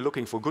management, you're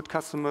looking for good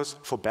customers,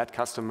 for bad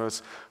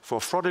customers, for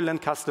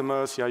fraudulent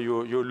customers. Yeah,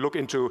 you look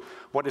into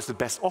what is the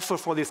best offer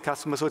for these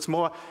customers. So it's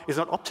not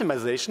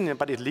optimization,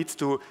 but it leads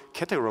to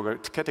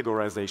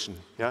categorization,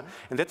 yeah,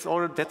 and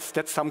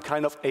that's some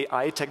kind of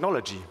AI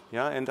technology,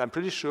 yeah, and I'm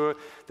pretty sure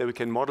that we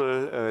can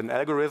model an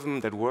algorithm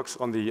that works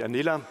on the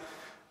annealer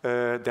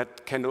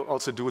that can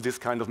also do this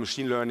kind of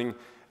machine learning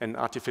and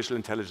artificial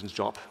intelligence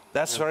job.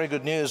 That's very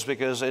good news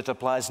because it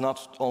applies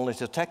not only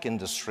to tech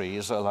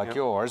industries like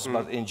yours,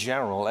 but in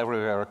general,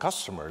 everywhere our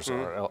customers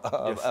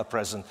are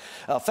present.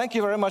 Thank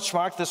you very much,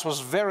 Mark. This was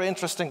very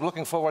interesting.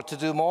 Looking forward to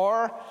do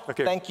more.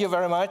 Okay. Thank you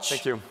very much.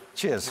 Thank you.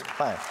 Cheers.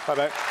 Bye.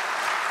 Bye-bye.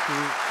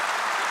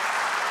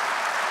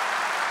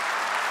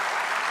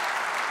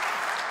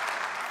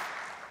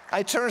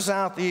 It turns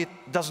out it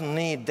doesn't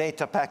need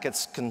data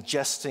packets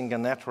congesting a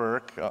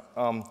network,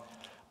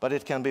 but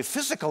it can be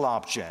physical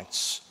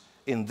objects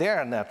in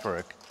their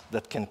network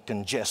that can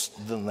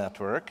congest the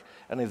network.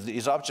 And if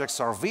these objects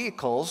are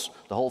vehicles,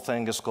 the whole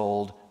thing is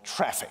called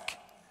traffic.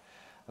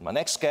 And my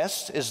next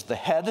guest is the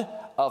head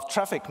of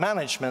traffic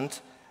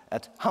management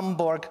at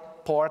Hamburg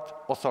Port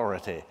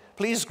Authority.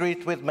 Please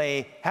greet with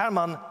me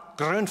Hermann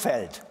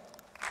Grünfeld.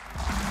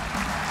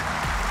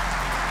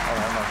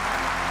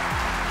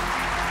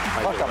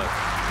 Welcome.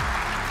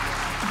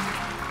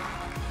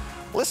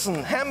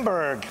 Listen,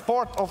 Hamburg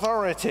Port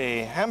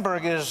Authority.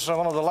 Hamburg is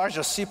one of the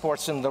largest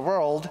seaports in the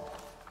world,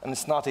 and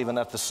it's not even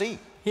at the sea.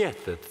 Yes,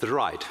 that's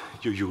right.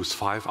 You use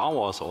 5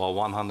 hours or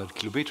 100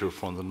 kilometers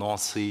from the North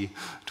Sea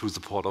to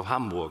the port of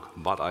Hamburg,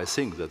 but I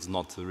think that's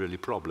not the really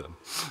problem.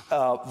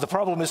 The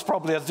problem is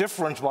probably a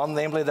different one,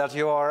 namely that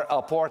your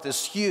port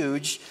is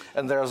huge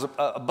and there's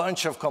a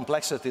bunch of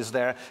complexities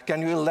there.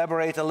 Can you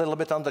elaborate a little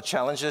bit on the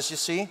challenges you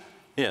see?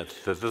 Yes,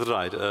 that's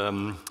right.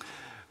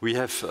 We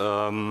have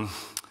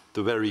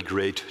the very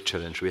great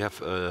challenge. We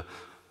have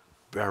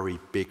very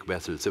big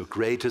vessels. The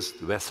greatest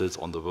vessels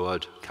on the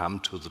world come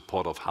to the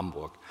port of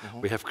Hamburg.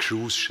 We have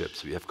cruise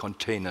ships, we have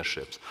container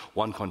ships.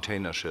 One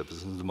container ship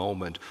is in the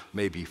moment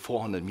maybe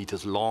 400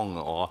 meters long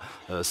or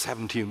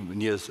 70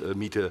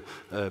 meter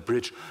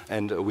bridge.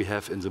 And we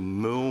have in the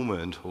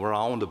moment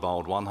around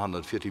about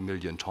 150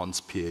 million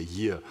tons per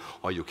year.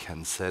 Or you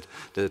can say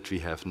that we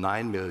have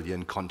 9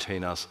 million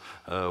containers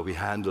we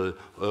handle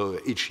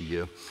each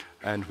year.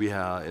 And we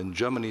are in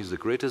Germany the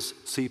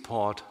greatest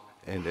seaport,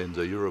 and in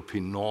the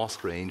European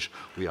North Range,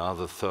 we are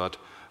the third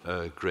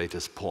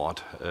greatest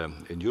port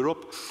in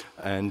Europe.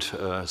 And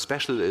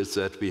special is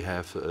that we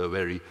have a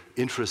very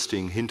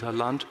interesting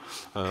hinterland.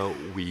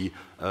 We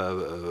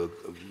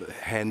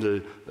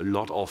handle a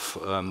lot of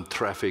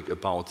traffic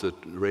about the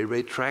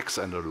railway tracks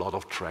and a lot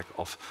of track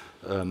of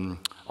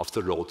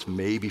the roads,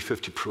 maybe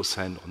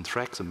 50% on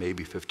tracks and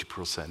maybe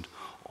 50%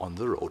 on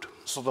the road.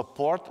 So the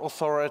port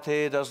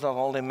authority does not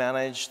only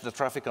manage the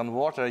traffic on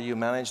water, you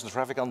manage the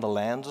traffic on the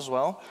land as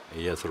well?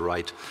 Yes,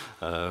 right.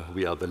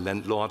 We are the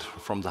landlord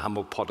from the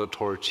Hamburg Port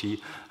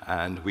Authority,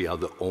 and we are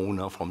the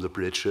owner from the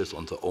bridges,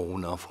 and the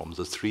owner from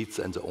the streets,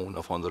 and the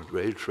owner from the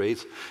rail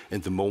trails.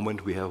 In the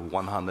moment, we have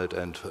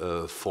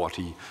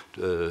 140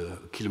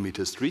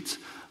 kilometer streets,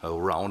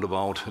 around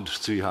about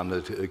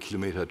 300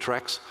 kilometer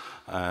tracks,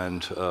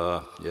 and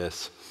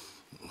yes,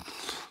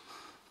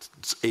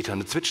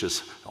 800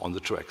 switches on the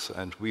tracks,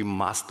 and we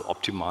must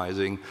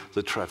optimizing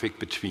the traffic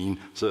between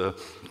the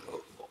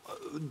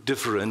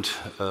different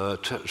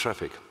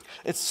traffic.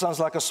 It sounds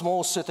like a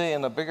small city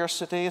in a bigger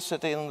city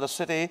in the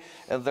city,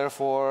 and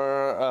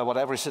therefore what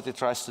every city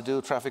tries to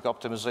do, traffic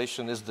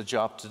optimization is the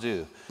job to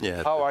do.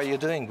 Yeah. How are you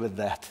doing with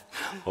that?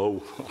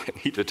 Oh, I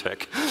need a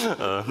tech.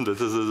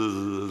 This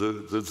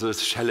is a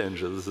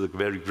challenge. This is a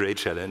very great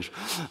challenge.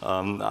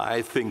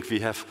 I think we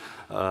have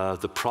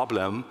the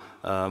problem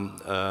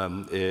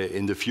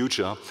in the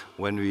future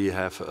when we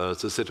have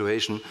the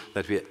situation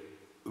that we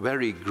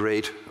very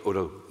great or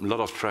a lot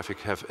of traffic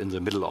have in the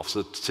middle of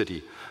the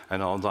city.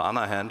 And on the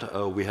other hand,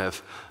 we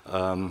have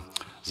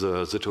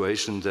the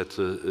situation that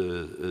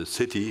the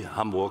city,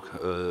 Hamburg,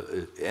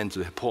 and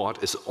the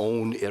port is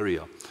own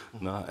area.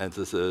 And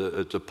this,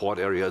 the port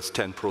area is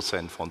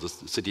 10% from the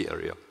city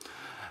area.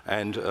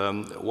 And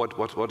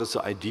what is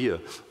the idea?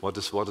 What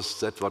is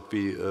that? What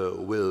we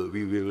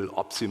will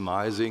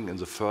optimizing in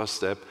the first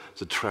step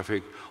the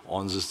traffic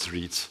on the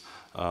streets.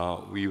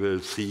 We will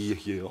see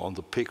here on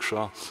the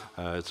picture.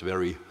 It's a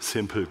very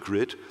simple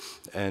grid,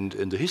 and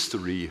in the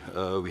history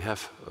we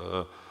have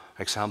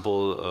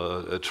example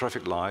a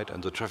traffic light,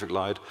 and the traffic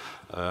light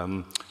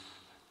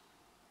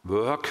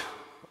work.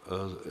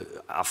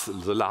 After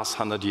the last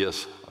 100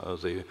 years,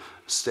 the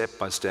step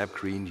by step,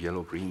 green,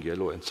 yellow,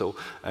 and so,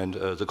 and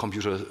the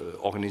computer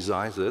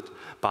organizes it.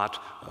 But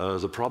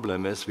the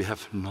problem is we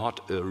have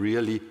not a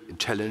really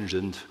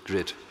intelligent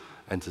grid.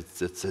 And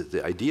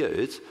the idea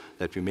is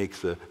that we make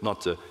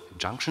not the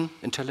junction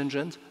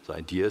intelligent, the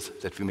idea is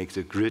that we make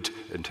the grid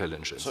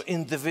intelligent. So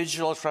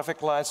individual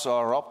traffic lights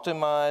are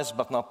optimized,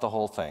 but not the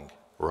whole thing?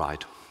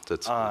 Right.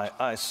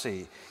 I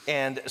see.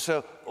 And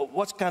so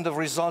what kind of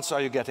results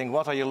are you getting?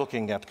 What are you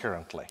looking at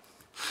currently?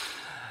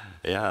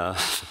 Yeah.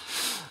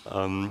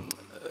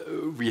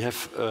 We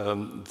have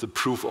the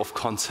proof of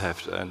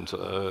concept, and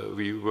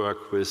we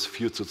work with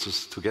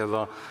Fujitsu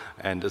together,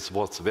 and it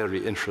was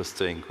very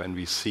interesting when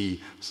we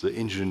see the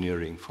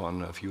engineering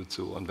from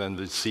Fujitsu, and when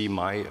we see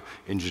my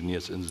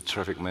engineers in the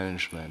traffic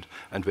management,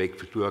 and we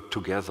work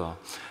together,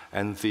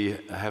 and they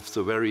have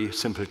the very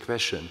simple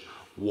question: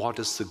 what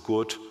is the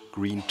good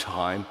green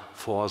time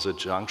for the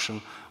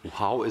junction?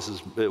 How is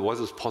it, was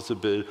it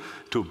possible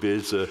to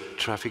build the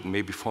traffic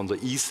maybe from the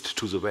east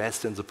to the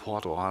west in the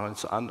port or on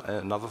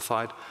another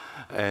side?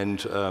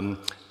 And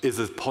is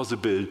it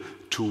possible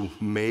to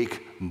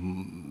make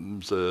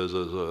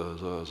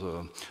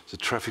the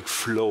traffic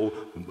flow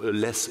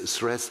less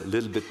stress, a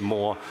little bit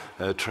more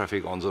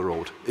traffic on the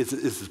road? Is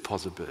it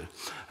possible?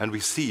 And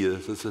we see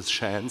this is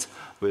chance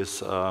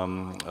with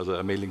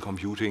the mailing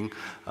computing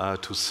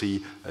to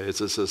see is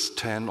this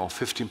 10 or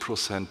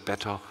 15%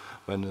 better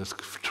when the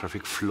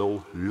traffic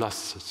flow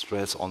lost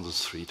stress on the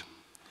street.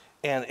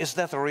 And is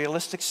that a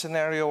realistic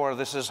scenario, or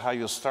this is how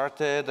you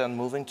started and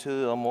moving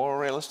to a more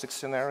realistic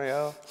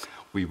scenario?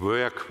 We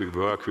work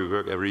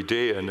every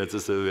day, and it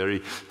is a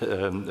very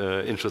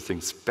interesting,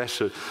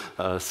 special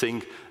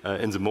thing.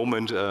 In the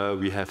moment,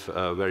 we have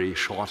a very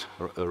short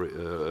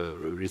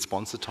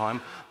response time.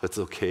 That's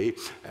okay.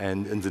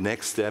 And in the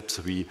next steps,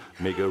 we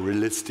make a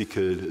realistic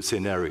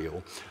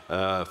scenario.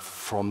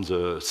 From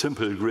the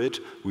simple grid,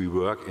 we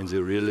work in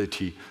the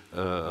reality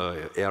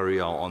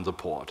area on the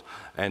port,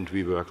 and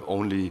we work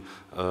only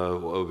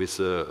with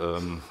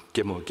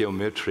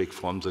geometric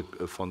from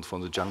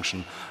the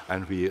junction,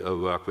 and we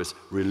work with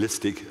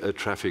realistic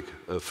traffic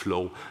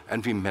flow,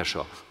 and we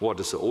measure what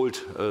is the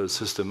old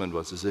system and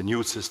what is the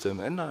new system,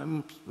 and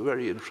I'm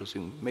very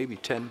interested. Maybe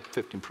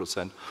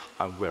 10–15%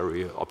 I'm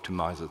very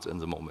optimized in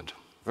the moment.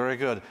 Very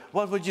good.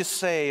 What would you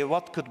say,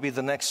 what could be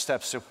the next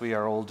steps if we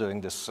are all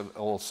doing this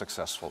all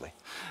successfully?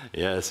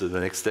 Yes, the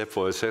next step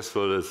for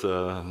successful is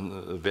a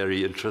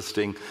very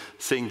interesting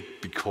thing,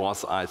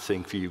 because I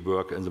think we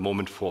work in the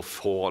moment for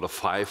 4 or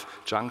 5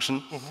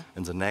 junctions.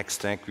 In the next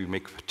step we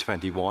make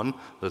 21.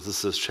 This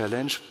is a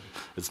challenge.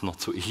 It's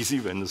not so easy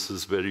when this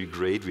is very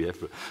great. We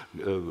have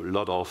a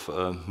lot of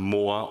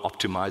more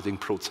optimizing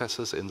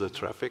processes in the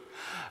traffic.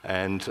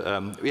 And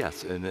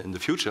yes, in the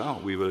future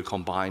we will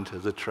combine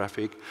the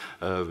traffic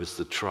with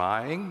the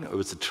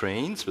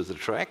trains, with the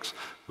tracks,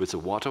 with the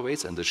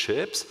waterways and the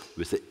ships,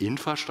 with the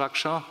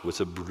infrastructure, with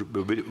the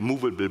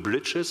movable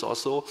bridges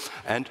also,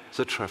 and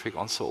the traffic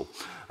also.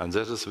 And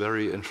that is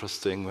very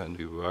interesting when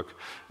we work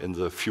in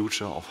the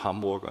future of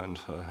Hamburg, and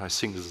I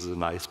think this is a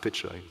nice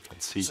picture you can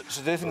see.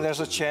 So do you think there's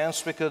a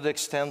chance we could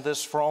extend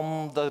this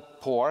from the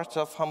port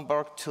of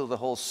Hamburg to the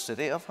whole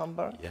city of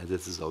Hamburg? Yeah,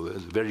 this is a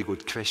very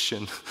good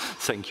question.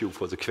 Thank you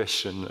for the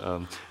question.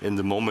 In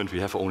the moment, we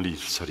have only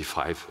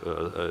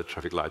 35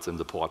 traffic lights in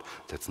the port.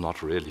 That's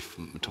not really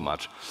too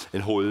much.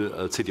 In whole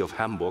city of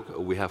Hamburg,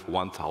 we have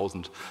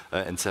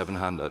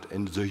 1,700.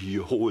 In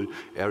the whole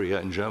area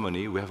in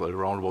Germany, we have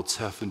around about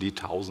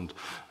 70,000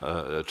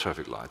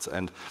 traffic lights.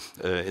 And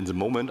in the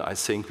moment, I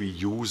think we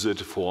use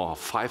it for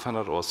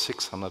 500 or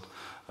 600,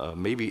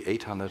 maybe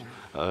 800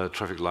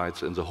 traffic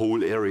lights in the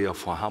whole area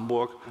for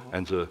Hamburg,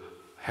 and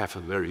have a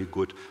very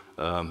good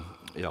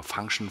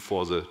function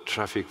for the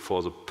traffic,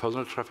 for the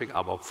personal traffic,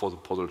 but for the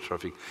personal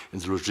traffic in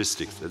the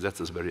logistics.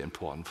 That is very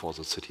important for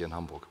the city in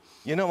Hamburg.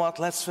 You know what,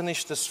 let's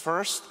finish this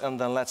first, and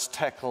then let's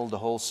tackle the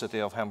whole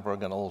city of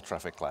Hamburg and all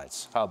traffic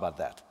lights. How about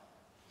that?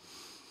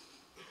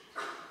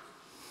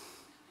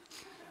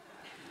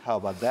 How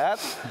about that?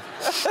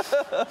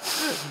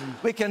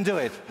 We can do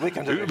it. We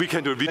can do it. We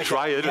can do it. We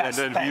try it, yes,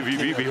 and then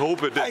we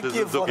hope that this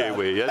is the okay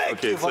way. Yes?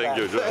 Thank you. Thank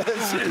you.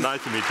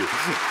 Nice to meet you.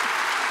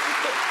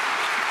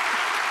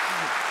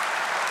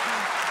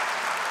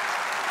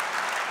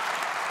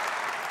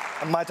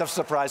 I might have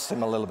surprised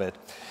him a little bit.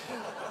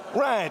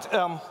 Right.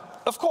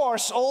 Of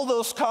course, all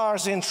those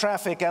cars in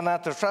traffic and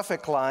at the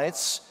traffic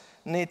lights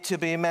need to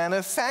be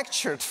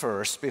manufactured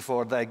first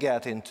before they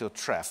get into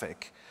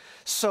traffic.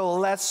 So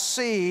let's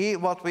see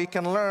what we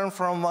can learn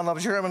from one of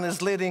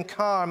Germany's leading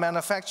car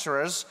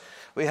manufacturers.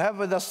 We have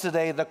with us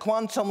today the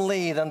quantum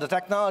lead and the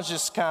technology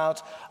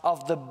scout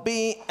of the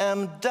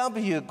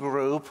BMW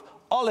Group,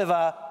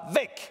 Oliver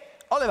Wick.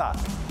 Oliver.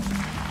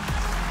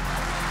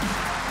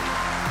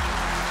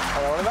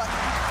 Hello, Oliver.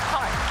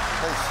 Hi.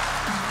 Thanks.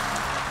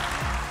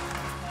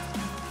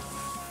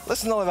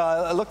 Listen, Oliver,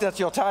 I looked at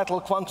your title,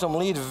 Quantum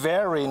Lead,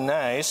 very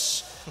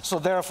nice. So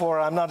therefore,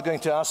 I'm not going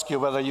to ask you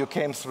whether you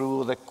came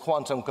through the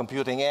quantum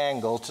computing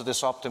angle to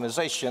this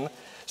optimization.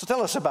 So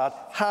tell us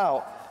about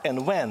how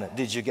and when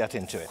did you get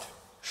into it?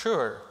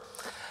 Sure.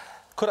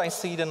 Could I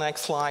see the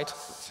next slide?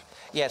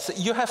 Yes,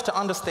 you have to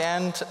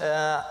understand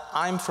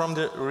I'm from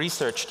the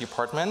research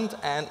department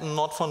and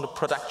not from the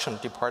production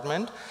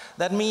department.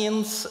 That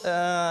means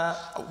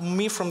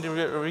me from the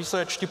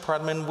research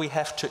department, we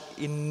have to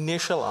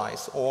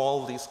initialize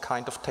all these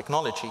kind of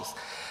technologies.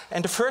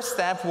 And the first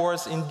step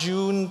was in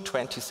June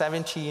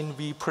 2017,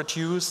 we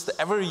produced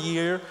every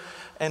year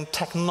a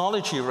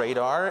technology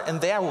radar,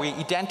 and there we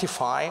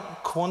identify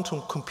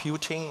quantum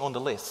computing on the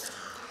list.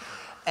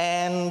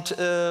 And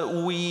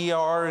we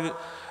are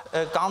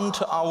gone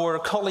to our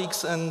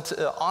colleagues and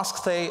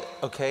asked,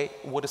 okay,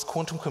 what is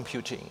quantum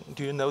computing?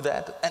 Do you know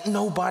that? And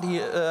nobody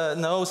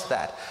knows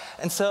that.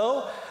 And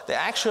so the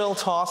actual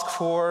task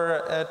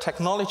for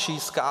technology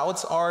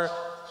scouts are,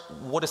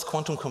 what is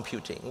quantum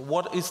computing?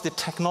 What is the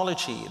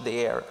technology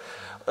there?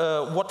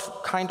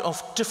 What kind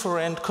of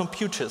different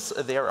computers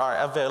there are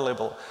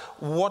available?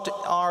 What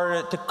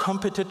are the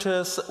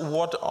competitors?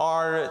 What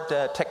are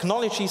the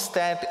technologies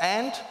that,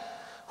 and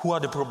who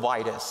are the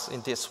providers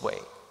in this way?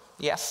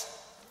 Yes?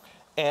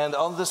 And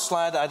on this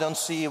slide, I don't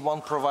see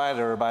one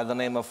provider by the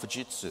name of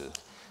Fujitsu.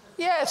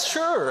 Yes,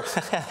 sure.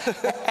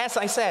 As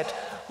I said,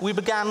 we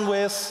began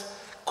with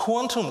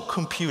quantum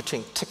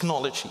computing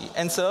technology.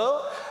 And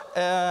so,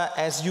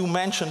 as you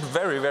mentioned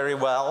very, very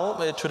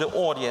well to the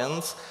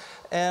audience,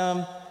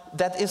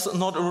 that is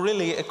not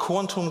really a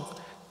quantum,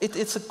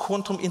 it's a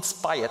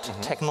quantum-inspired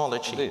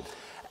technology. Indeed.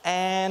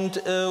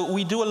 And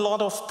we do a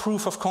lot of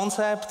proof of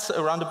concepts,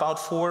 around about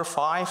 4 or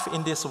 5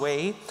 in this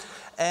way.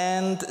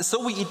 And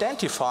so we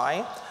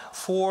identify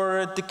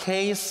for the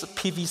case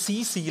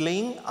PVC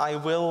sealing, I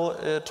will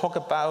talk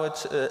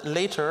about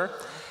later.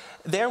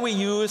 There we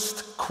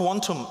used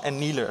quantum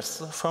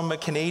annealers from a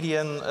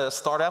Canadian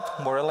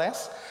startup, more or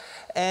less.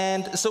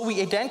 And so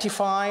we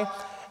identify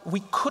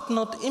we could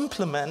not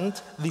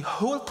implement the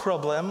whole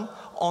problem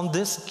on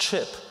this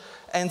chip.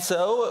 And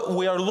so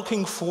we are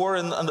looking for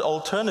an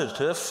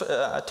alternative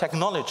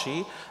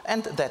technology,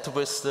 and that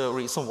was the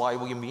reason why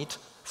we meet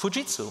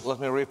Fujitsu. Let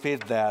me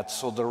repeat that.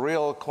 So the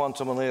real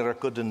quantum annealer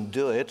couldn't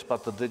do it,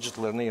 but the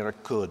digital annealer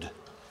could.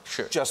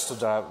 Sure. Just to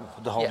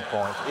the whole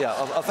point. Yeah.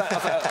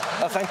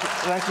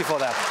 Thank you for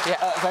that.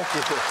 Yeah. Thank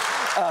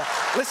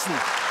you. Listen.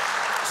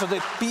 So the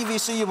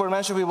PVC you were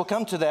mentioning, we will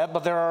come to that,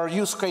 but there are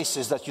use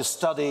cases that you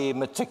study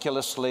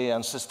meticulously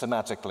and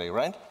systematically,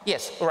 right?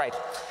 Yes, right.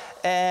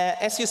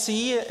 As you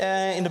see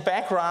in the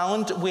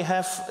background, we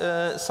have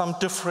some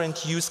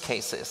different use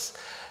cases.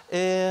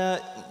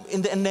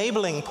 In the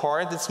enabling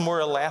part, it's more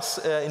or less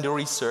in the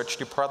research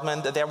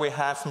department. There we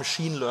have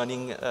machine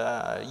learning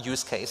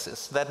use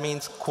cases. That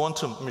means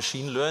quantum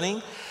machine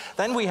learning.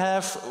 Then we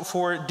have,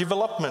 for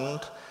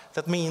development,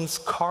 That means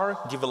car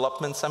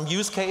development, some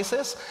use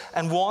cases.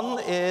 And one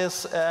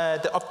is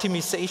the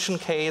optimization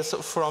case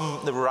from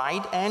the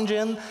Ride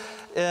engine.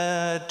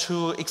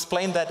 To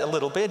explain that a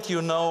little bit,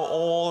 you know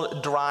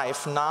all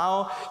Drive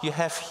Now. You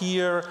have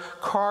here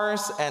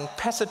cars and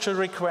passenger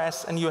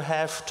requests, and you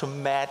have to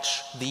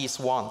match these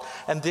one.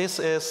 And this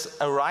is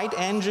a Ride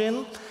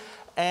engine.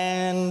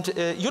 And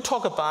you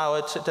talk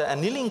about the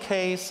annealing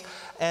case,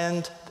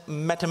 and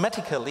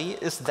mathematically,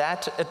 is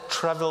that a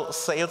travel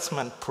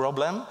salesman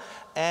problem?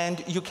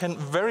 And you can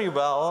very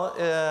well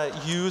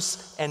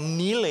use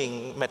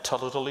annealing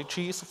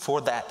methodologies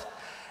for that.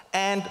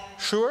 And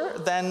sure,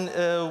 then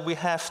we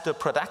have the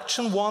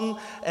production one,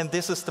 and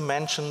this is the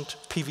mentioned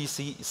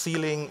PVC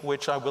sealing,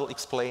 which I will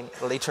explain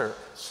later.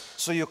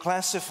 So you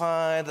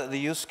classified the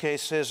use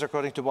cases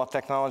according to what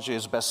technology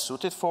is best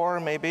suited for,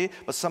 maybe,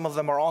 but some of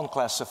them are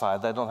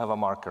unclassified. They don't have a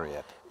marker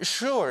yet.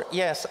 Sure,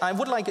 yes. I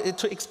would like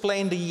to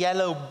explain the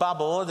yellow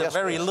bubble, the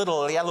very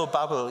little yellow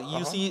bubble.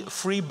 You see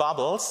 3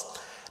 bubbles.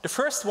 The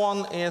first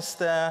one is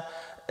the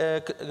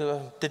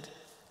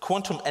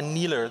quantum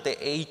annealer, the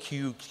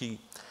AQQ.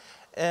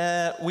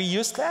 We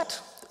used that,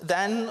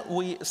 then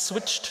we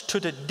switched to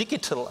the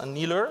digital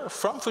annealer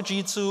from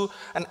Fujitsu,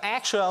 and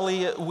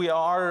actually we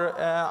are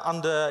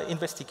under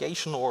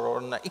investigation or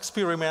on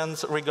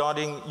experiments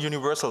regarding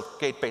universal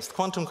gate-based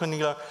quantum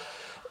annealer.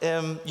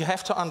 You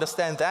have to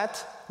understand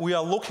that we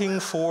are looking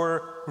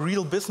for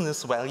real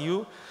business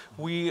value.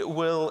 We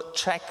will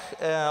check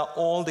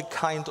all the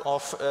kind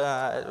of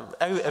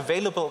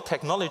available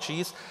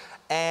technologies.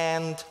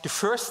 And the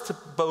first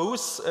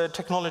both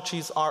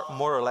technologies are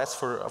more or less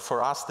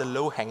for us the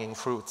low-hanging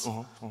fruits.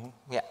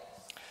 Yeah.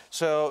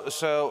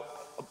 So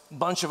a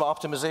bunch of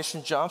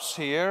optimization jobs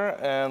here,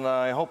 and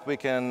I hope we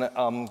can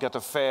get a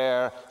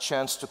fair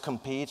chance to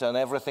compete on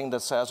everything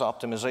that says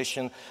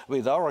optimization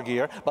with our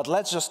gear. But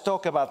let's just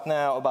talk about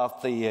now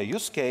about the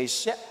use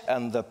case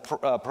and the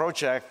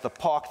project, the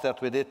POC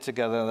that we did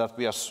together that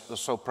we are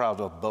so proud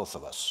of, both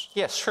of us.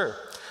 Yes, sure.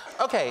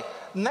 Okay,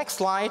 next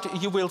slide,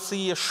 you will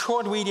see a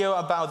short video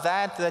about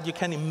that you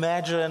can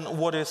imagine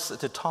what is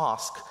the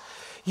task.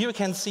 Here you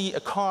can see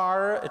a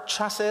car, a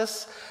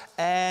chassis,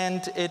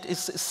 and it is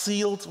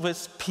sealed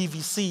with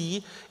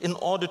PVC in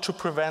order to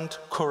prevent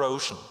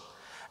corrosion.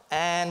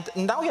 And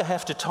now you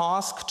have the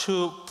task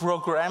to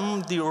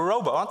program the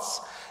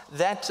robots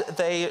that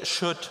they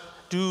should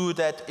do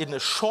that in a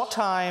short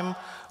time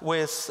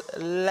with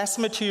less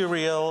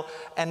material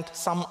and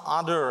some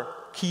other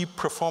key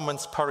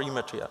performance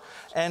parameter.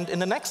 And in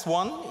the next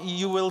one,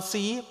 you will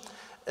see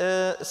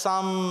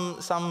some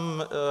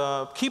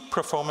key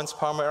performance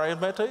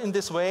parameter. In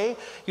this way,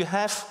 you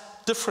have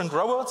different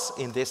robots.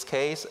 In this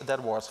case,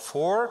 that was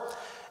 4.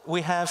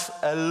 We have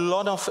a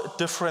lot of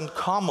different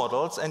car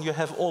models, and you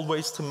have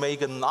always to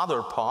make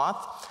another part.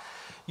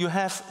 You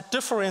have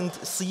different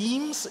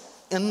seams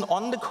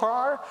on the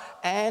car,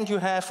 and you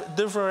have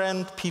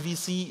different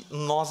PVC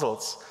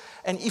nozzles.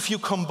 And if you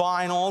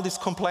combine all this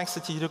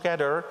complexity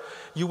together,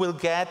 you will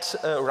get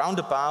around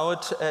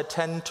about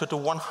 10 to the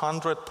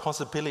 100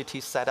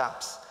 possibility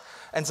setups.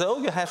 And so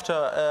you have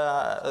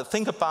to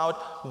think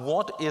about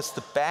what is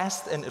the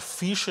best and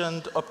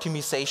efficient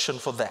optimization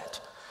for that.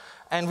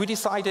 And we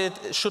decided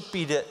it should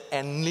be the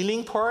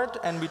annealing part,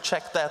 and we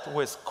checked that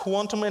with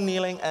quantum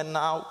annealing and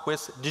now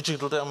with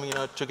digital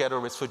annealing together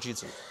with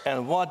Fujitsu.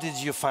 And what did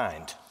you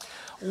find?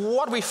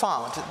 What we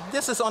found,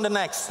 this is on the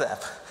next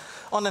step,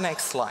 on the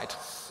next slide.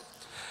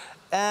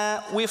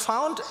 We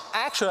found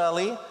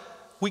actually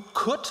we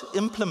could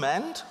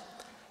implement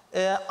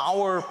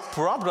our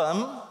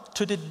problem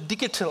to the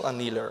digital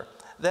annealer.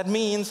 That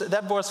means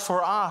that was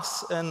for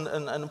us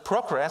in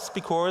progress,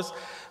 because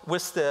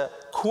with the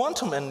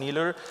quantum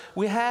annealer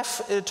we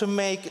have to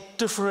make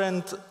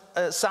different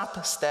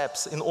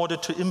sub-steps in order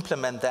to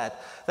implement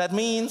that. That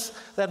means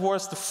that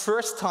was the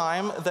first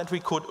time that we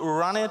could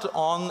run it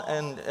on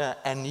an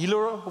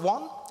annealer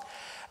one.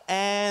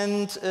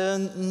 And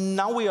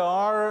now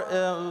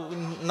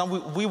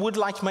we would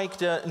like to make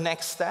the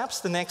next steps.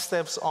 The next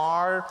steps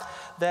are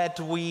that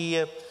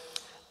we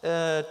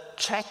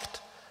checked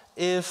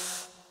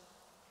if,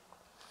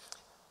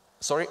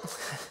 sorry,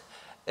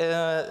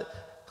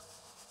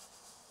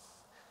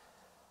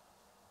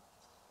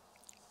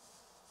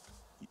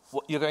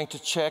 you're going to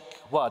check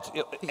what?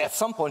 At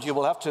some point you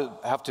will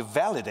have to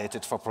validate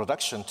it for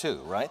production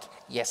too, right?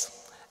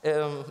 Yes.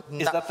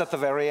 Is that at the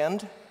very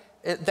end?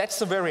 That's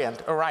the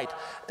variant, all right.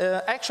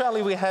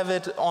 Actually, we have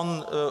it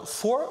on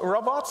 4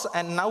 robots,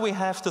 and now we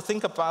have to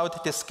think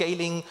about the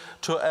scaling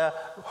to a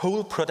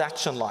whole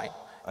production line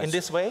in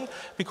this way,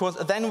 because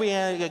then we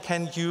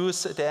can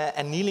use the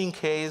annealing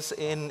case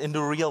in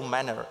the real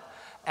manner.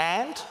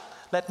 And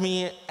let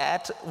me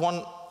add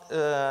one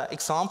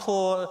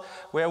example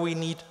where we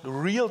need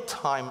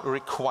real-time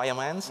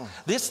requirements.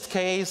 This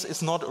case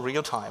is not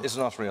real-time. It's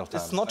not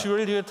real-time. It's not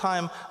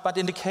real-time, but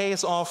in the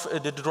case of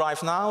the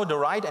Drive Now, the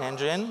Ride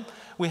engine,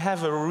 We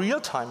have a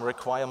real-time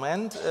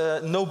requirement.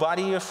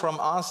 Nobody from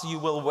us, you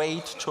will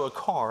wait to a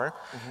car.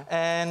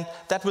 And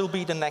that will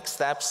be the next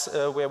steps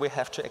where we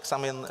have to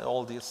examine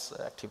all these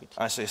activities.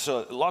 I see.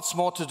 So lots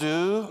more to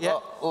do. Yeah.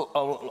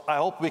 I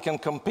hope we can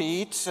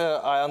compete.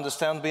 I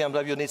understand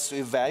BMW needs to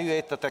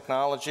evaluate the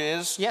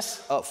technologies.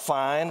 Yes.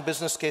 Fine.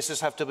 Business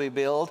cases have to be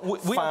built.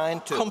 We Fine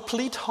are too.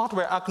 complete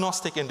hardware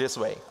agnostic in this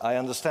way. I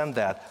understand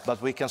that,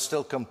 but we can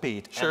still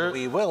compete. Sure. And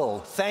we will.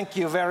 Thank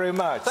you very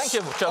much. Thank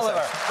you, Joseph.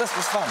 Oliver, this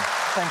was fun.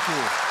 Thank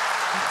you.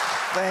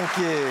 Thank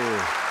you.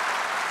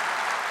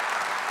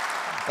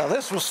 Now,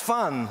 this was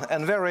fun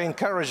and very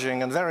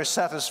encouraging and very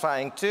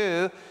satisfying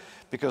too,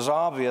 because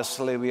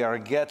obviously we are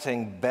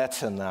getting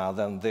better now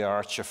than the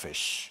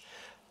archerfish.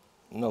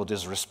 No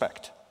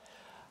disrespect.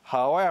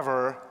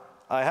 However,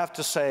 I have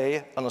to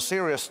say, on a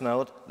serious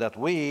note, that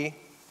we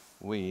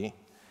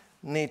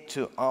need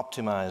to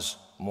optimize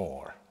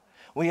more.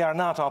 We are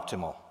not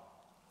optimal.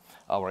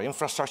 Our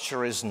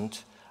infrastructure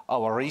isn't,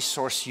 our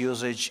resource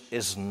usage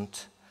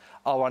isn't,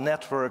 our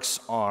networks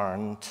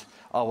aren't,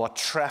 our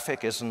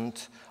traffic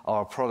isn't,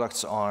 our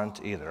products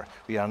aren't either.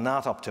 We are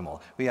not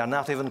optimal. We are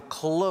not even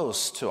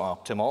close to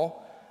optimal,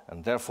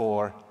 and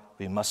therefore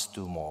we must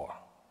do more.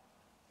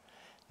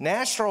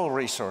 Natural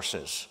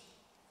resources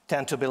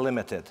tend to be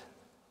limited.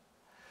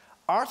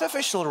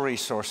 Artificial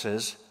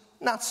resources,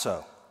 not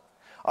so.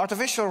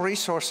 Artificial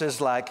resources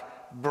like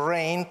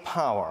brain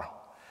power,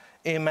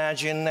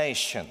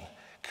 imagination,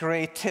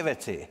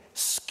 creativity,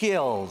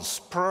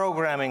 skills,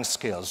 programming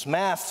skills,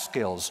 math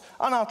skills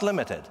are not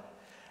limited.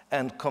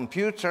 And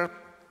computer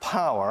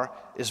power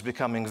is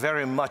becoming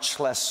very much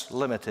less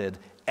limited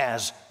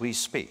as we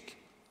speak.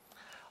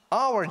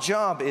 Our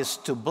job is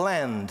to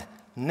blend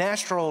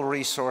natural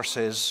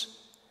resources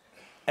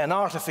and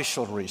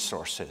artificial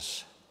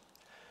resources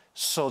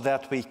so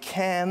that we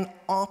can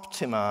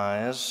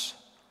optimize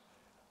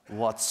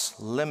what's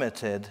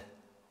limited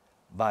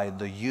by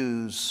the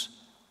use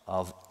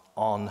of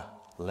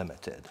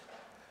unlimited.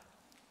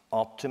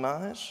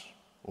 Optimize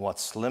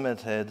what's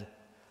limited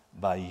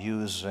by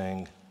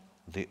using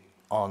the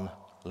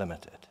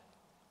unlimited.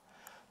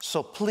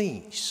 So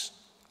please,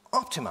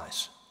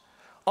 optimize.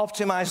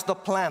 Optimize the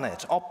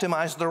planet,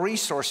 optimize the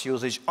resource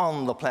usage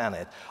on the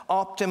planet,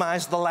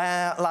 optimize the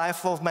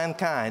life of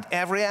mankind,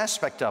 every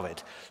aspect of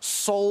it,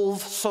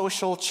 solve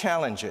social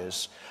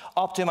challenges,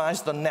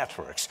 optimize the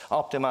networks,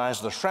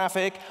 optimize the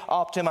traffic,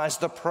 optimize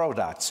the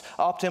products,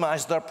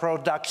 optimize the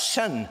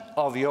production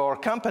of your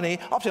company,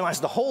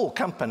 optimize the whole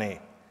company.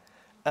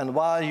 And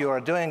while you are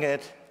doing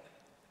it,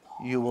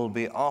 you will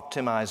be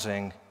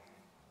optimizing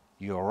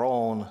your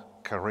own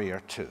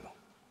career too.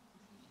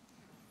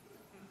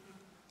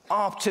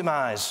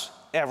 Optimize,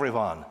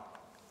 everyone.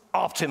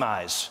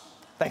 Optimize.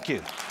 Thank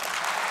you.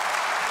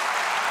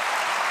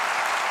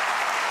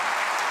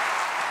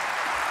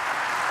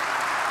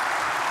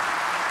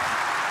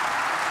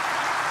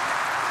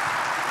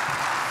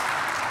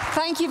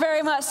 Thank you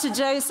very much to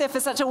Joseph for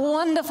such a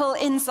wonderful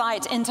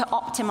insight into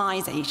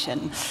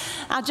optimization.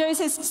 Now,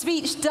 Joseph's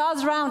speech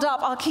does round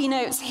up our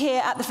keynotes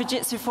here at the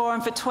Fujitsu Forum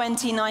for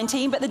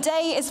 2019, but the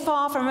day is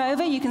far from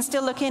over. You can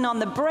still look in on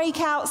the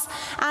breakouts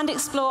and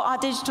explore our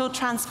Digital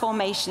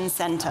Transformation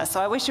Center. So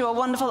I wish you a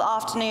wonderful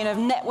afternoon of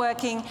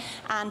networking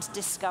and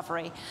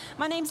discovery.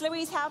 My name's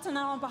Louise Houghton,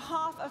 and on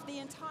behalf of the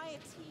entire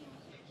team,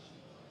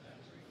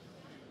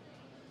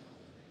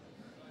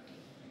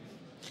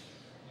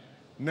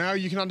 now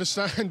you can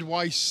understand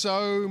why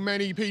so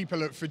many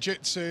people at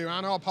Fujitsu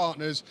and our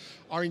partners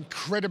are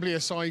incredibly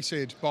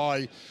excited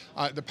by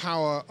the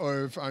power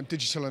of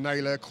Digital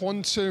Inhaler.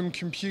 Quantum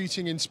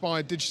computing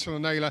inspired Digital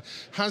Inhaler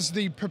has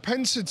the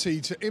propensity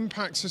to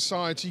impact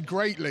society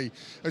greatly,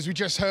 as we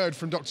just heard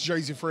from Dr.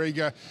 Joseph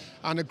Reger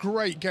and a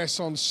great guest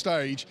on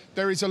stage.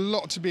 There is a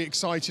lot to be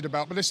excited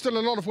about, but there's still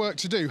a lot of work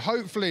to do.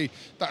 Hopefully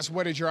that's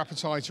whetted your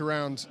appetite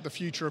around the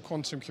future of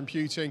quantum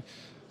computing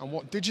and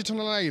what Digital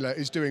Inhaler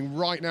is doing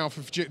right now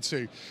for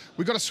Fujitsu.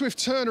 We've got a swift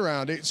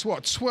turnaround. It's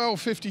what,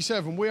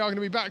 12:57. We are going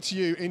to be back to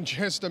you in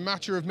just a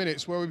matter of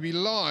minutes, where we'll be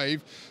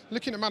live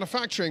looking at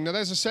manufacturing. Now,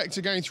 there's a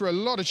sector going through a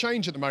lot of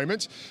change at the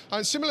moment.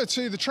 Similar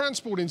to the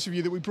transport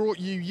interview that we brought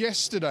you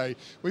yesterday,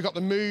 we've got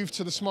the move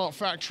to the smart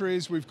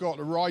factories. We've got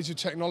the rise of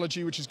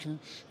technology, which is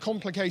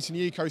complicating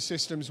the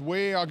ecosystems.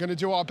 We are going to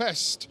do our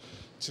best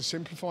to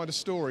simplify the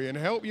story and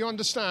help you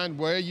understand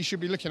where you should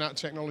be looking at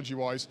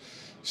technology-wise.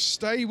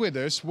 Stay with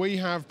us. We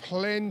have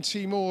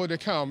plenty more to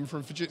come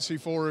from Fujitsu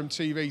Forum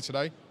TV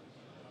today.